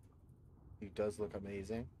 ocean. He does look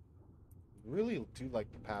amazing. Really do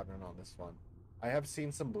like the pattern on this one. I have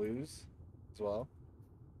seen some blues as well.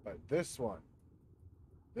 But this one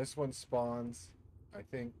spawns, I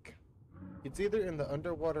think, it's either in the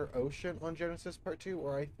underwater ocean on Genesis Part 2,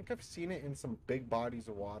 or I think I've seen it in some big bodies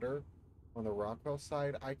of water on the Rockwell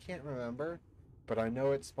side. I can't remember, but I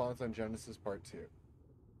know it spawns on Genesis Part 2.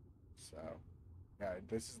 So, yeah,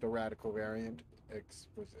 this is the radical variant. It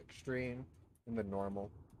was extreme and the normal.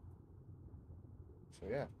 So,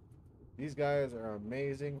 yeah. These guys are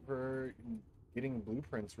amazing for getting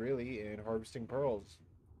blueprints, really, and harvesting pearls.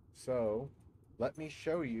 So, let me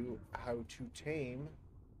show you how to tame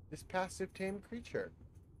this passive tame creature.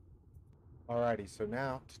 Alrighty, so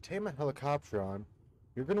now, to tame a Helicopteron,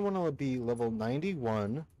 you're going to want to be level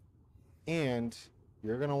 91, and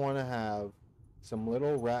you're going to want to have some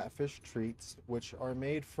little ratfish treats, which are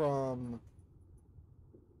made from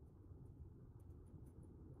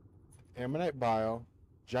ammonite bile,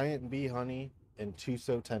 giant bee honey, and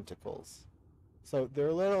Tuso tentacles. So they're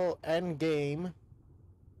a little end game,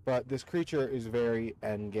 but this creature is very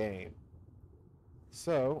end game.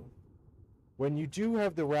 So, when you do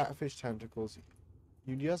have the ratfish tentacles,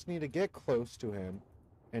 you just need to get close to him,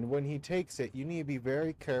 and when he takes it, you need to be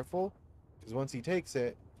very careful, because once he takes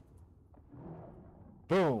it,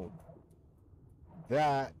 boom!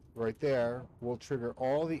 That right there will trigger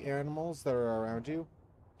all the animals that are around you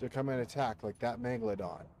to come and attack, like that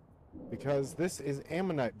Megalodon, because this is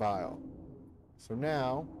ammonite bile. So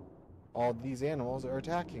now, all these animals are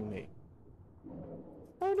attacking me.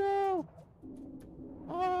 Oh no!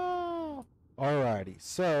 Ah! Alrighty,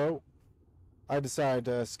 so I decided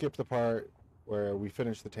to skip the part where we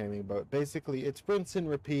finish the taming, but basically it's rinse and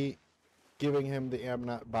repeat, giving him the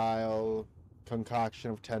ammonite bile, concoction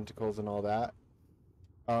of tentacles and all that.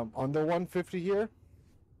 On the 150 here,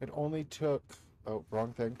 it only took, oh,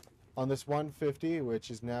 wrong thing. On this 150, which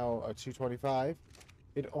is now a 225,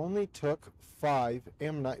 it only took 5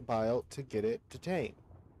 ammonite bile to get it to tame.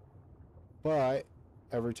 But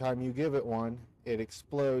every time you give it one, it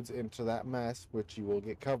explodes into that mess, which you will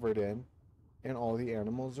get covered in, and all the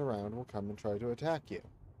animals around will come and try to attack you.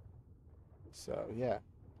 So, yeah.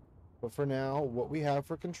 But for now, what we have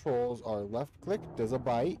for controls are left click does a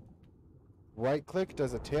bite, right click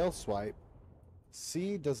does a tail swipe,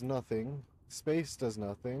 C does nothing, space does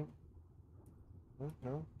nothing.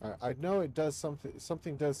 No, I know it does something.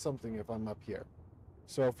 Something does something if I'm up here.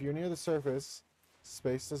 So if you're near the surface,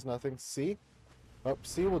 space does nothing. C. Oh,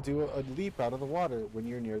 C will do a leap out of the water when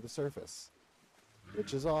you're near the surface,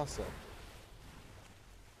 which is awesome.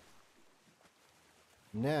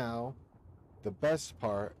 Now, the best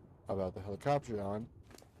part about the Helicopteron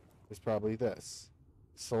is probably this.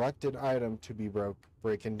 Select an item to be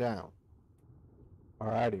broken down.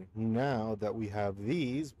 Alrighty, now that we have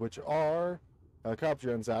these, which are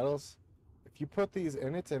Helicopteron saddles, if you put these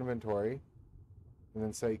in its inventory, and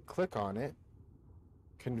then say click on it,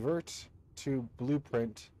 convert to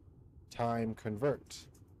blueprint time convert.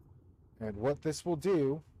 And what this will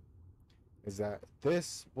do is that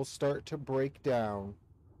this will start to break down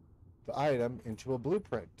the item into a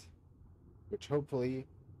blueprint, which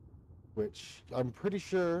I'm pretty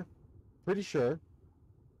sure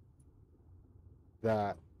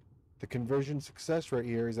that the conversion success rate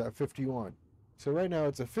here is at 51. So right now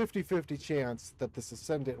it's a 50-50 chance that this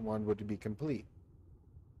Ascendant one would be complete.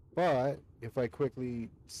 But if I quickly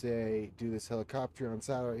say do this Helicopter on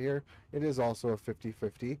saddle right here, it is also a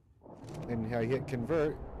 50-50. And I hit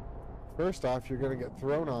convert. First off, you're going to get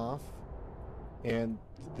thrown off, and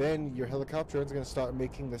then your Helicopter is going to start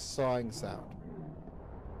making this sawing sound.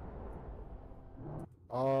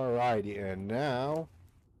 Alrighty, and now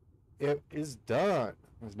it is done.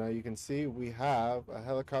 As now you can see, we have a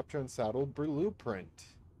Helicopter and saddle blueprint.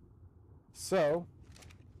 So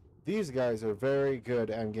these guys are very good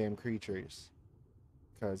endgame creatures,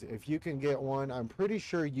 because if you can get one, I'm pretty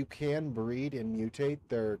sure you can breed and mutate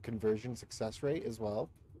their conversion success rate as well,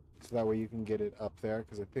 so that way you can get it up there.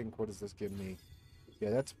 Because I think, what does this give me?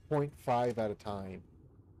 Yeah, that's 0.5 at a time.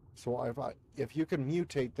 So if you can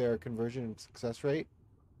mutate their conversion success rate,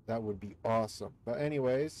 that would be awesome. But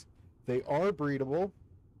anyways, they are breedable.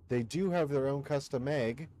 They do have their own custom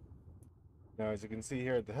egg. Now, as you can see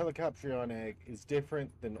here, the Helicopteron egg is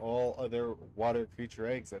different than all other water creature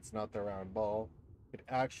eggs. That's not the round ball. It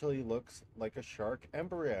actually looks like a shark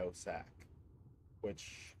embryo sac,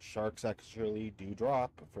 which sharks actually do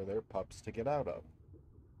drop for their pups to get out of.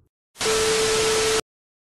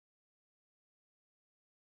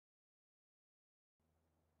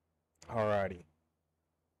 Alrighty.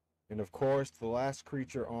 And of course, the last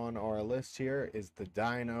creature on our list here is the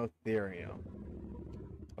Dinotherium.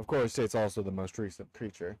 Of course, it's also the most recent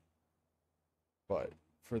creature. But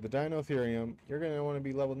for the Dinotherium, you're going to want to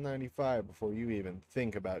be level 95 before you even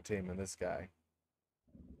think about taming this guy.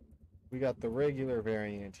 We got the regular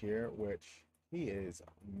variant here, which he is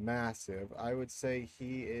massive. I would say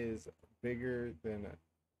he is bigger than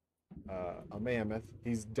a mammoth.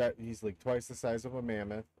 He's like twice the size of a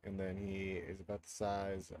mammoth, and then he is about the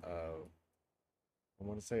size of, I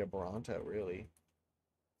want to say, a Bronto, really.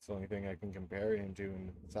 It's the only thing I can compare him to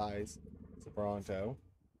in size. It's a Bronto.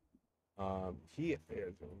 He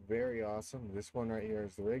is very awesome. This one right here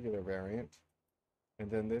is the regular variant. And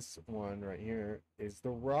then this one right here is the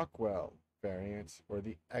Rockwell variant, or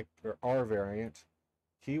the R variant.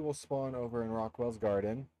 He will spawn over in Rockwell's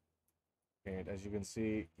garden. And as you can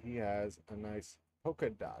see, he has a nice polka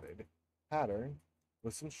dotted pattern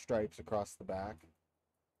with some stripes across the back.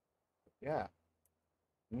 Yeah.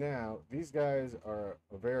 Now, these guys are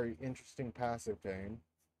a very interesting passive tame,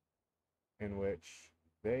 in which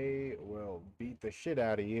they will beat the shit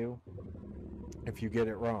out of you if you get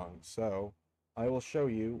it wrong. So I will show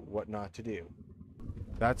you what not to do.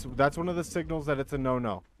 That's one of the signals that it's a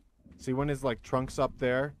no-no. See when his like trunk's up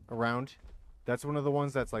there around? That's one of the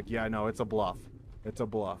ones that's like, yeah, no, it's a bluff. It's a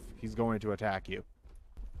bluff. He's going to attack you.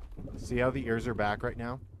 See how the ears are back right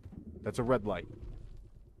now? That's a red light.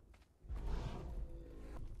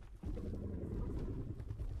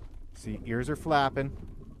 See, ears are flapping.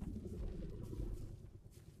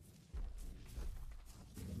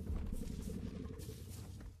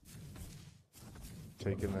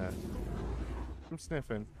 Taking that. I'm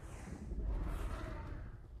sniffing.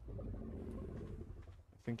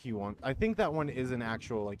 I think that one is an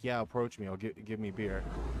actual, like, yeah, approach me. Give me beer.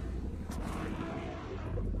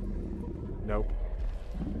 Nope.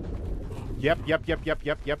 Yep.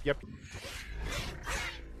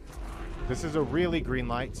 This is a really green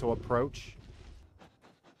light, so approach.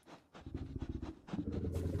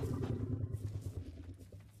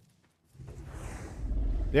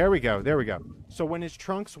 There we go. So when his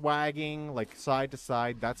trunk's wagging, like, side to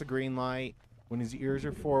side, that's a green light. When his ears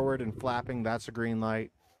are forward and flapping, that's a green light.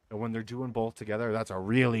 And when they're doing both together, that's a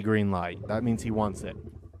really green light. That means he wants it.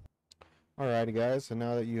 Alrighty, guys. So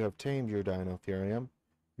now that you have tamed your Dinotherium,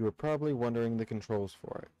 you are probably wondering the controls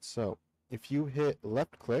for it. So if you hit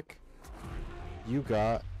left click, you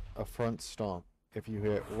got a front stomp. If you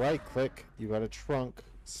hit right click, you got a trunk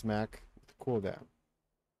smack with cooldown.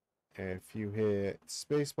 If you hit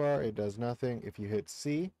spacebar, it does nothing. If you hit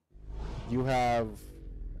C, you have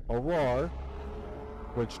a roar,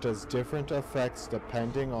 which does different effects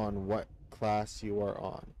depending on what class you are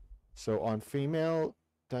on. So on female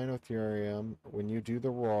Dinotherium, when you do the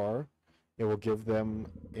roar, it will give them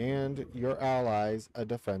and your allies a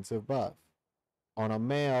defensive buff. On a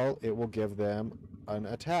male, it will give them an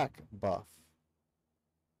attack buff.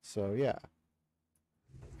 So yeah.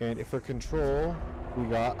 And for control, we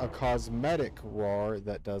got a cosmetic roar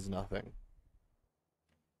that does nothing.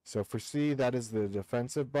 So for C, that is the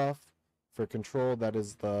defensive buff. For control, that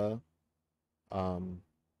is the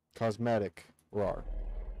cosmetic roar.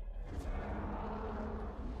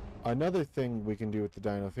 Another thing we can do with the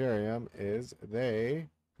Dinotherium is they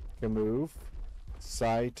can move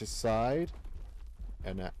side to side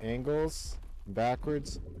and at angles,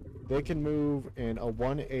 backwards. They can move in a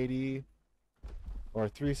 180 or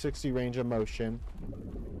 360 range of motion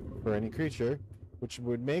for any creature, which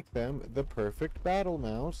would make them the perfect battle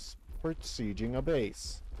mouse for sieging a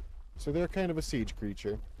base. So they're kind of a siege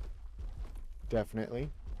creature. Definitely.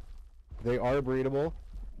 They are breedable.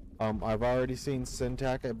 I've already seen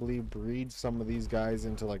Syntac, I believe, breed some of these guys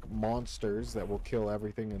into like monsters that will kill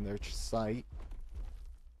everything in their sight.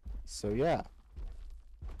 So yeah.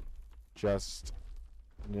 Just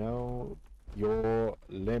know your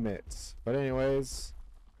limits. But anyways.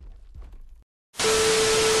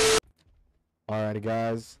 Alrighty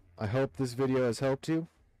guys. I hope this video has helped you.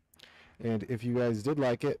 And if you guys did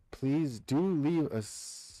like it, please do leave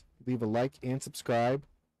a like and subscribe.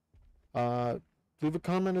 Leave a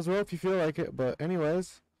comment as well if you feel like it. But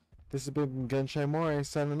anyways, this has been Genshai More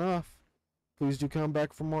signing off. Please do come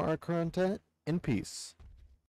back for more art content, and peace.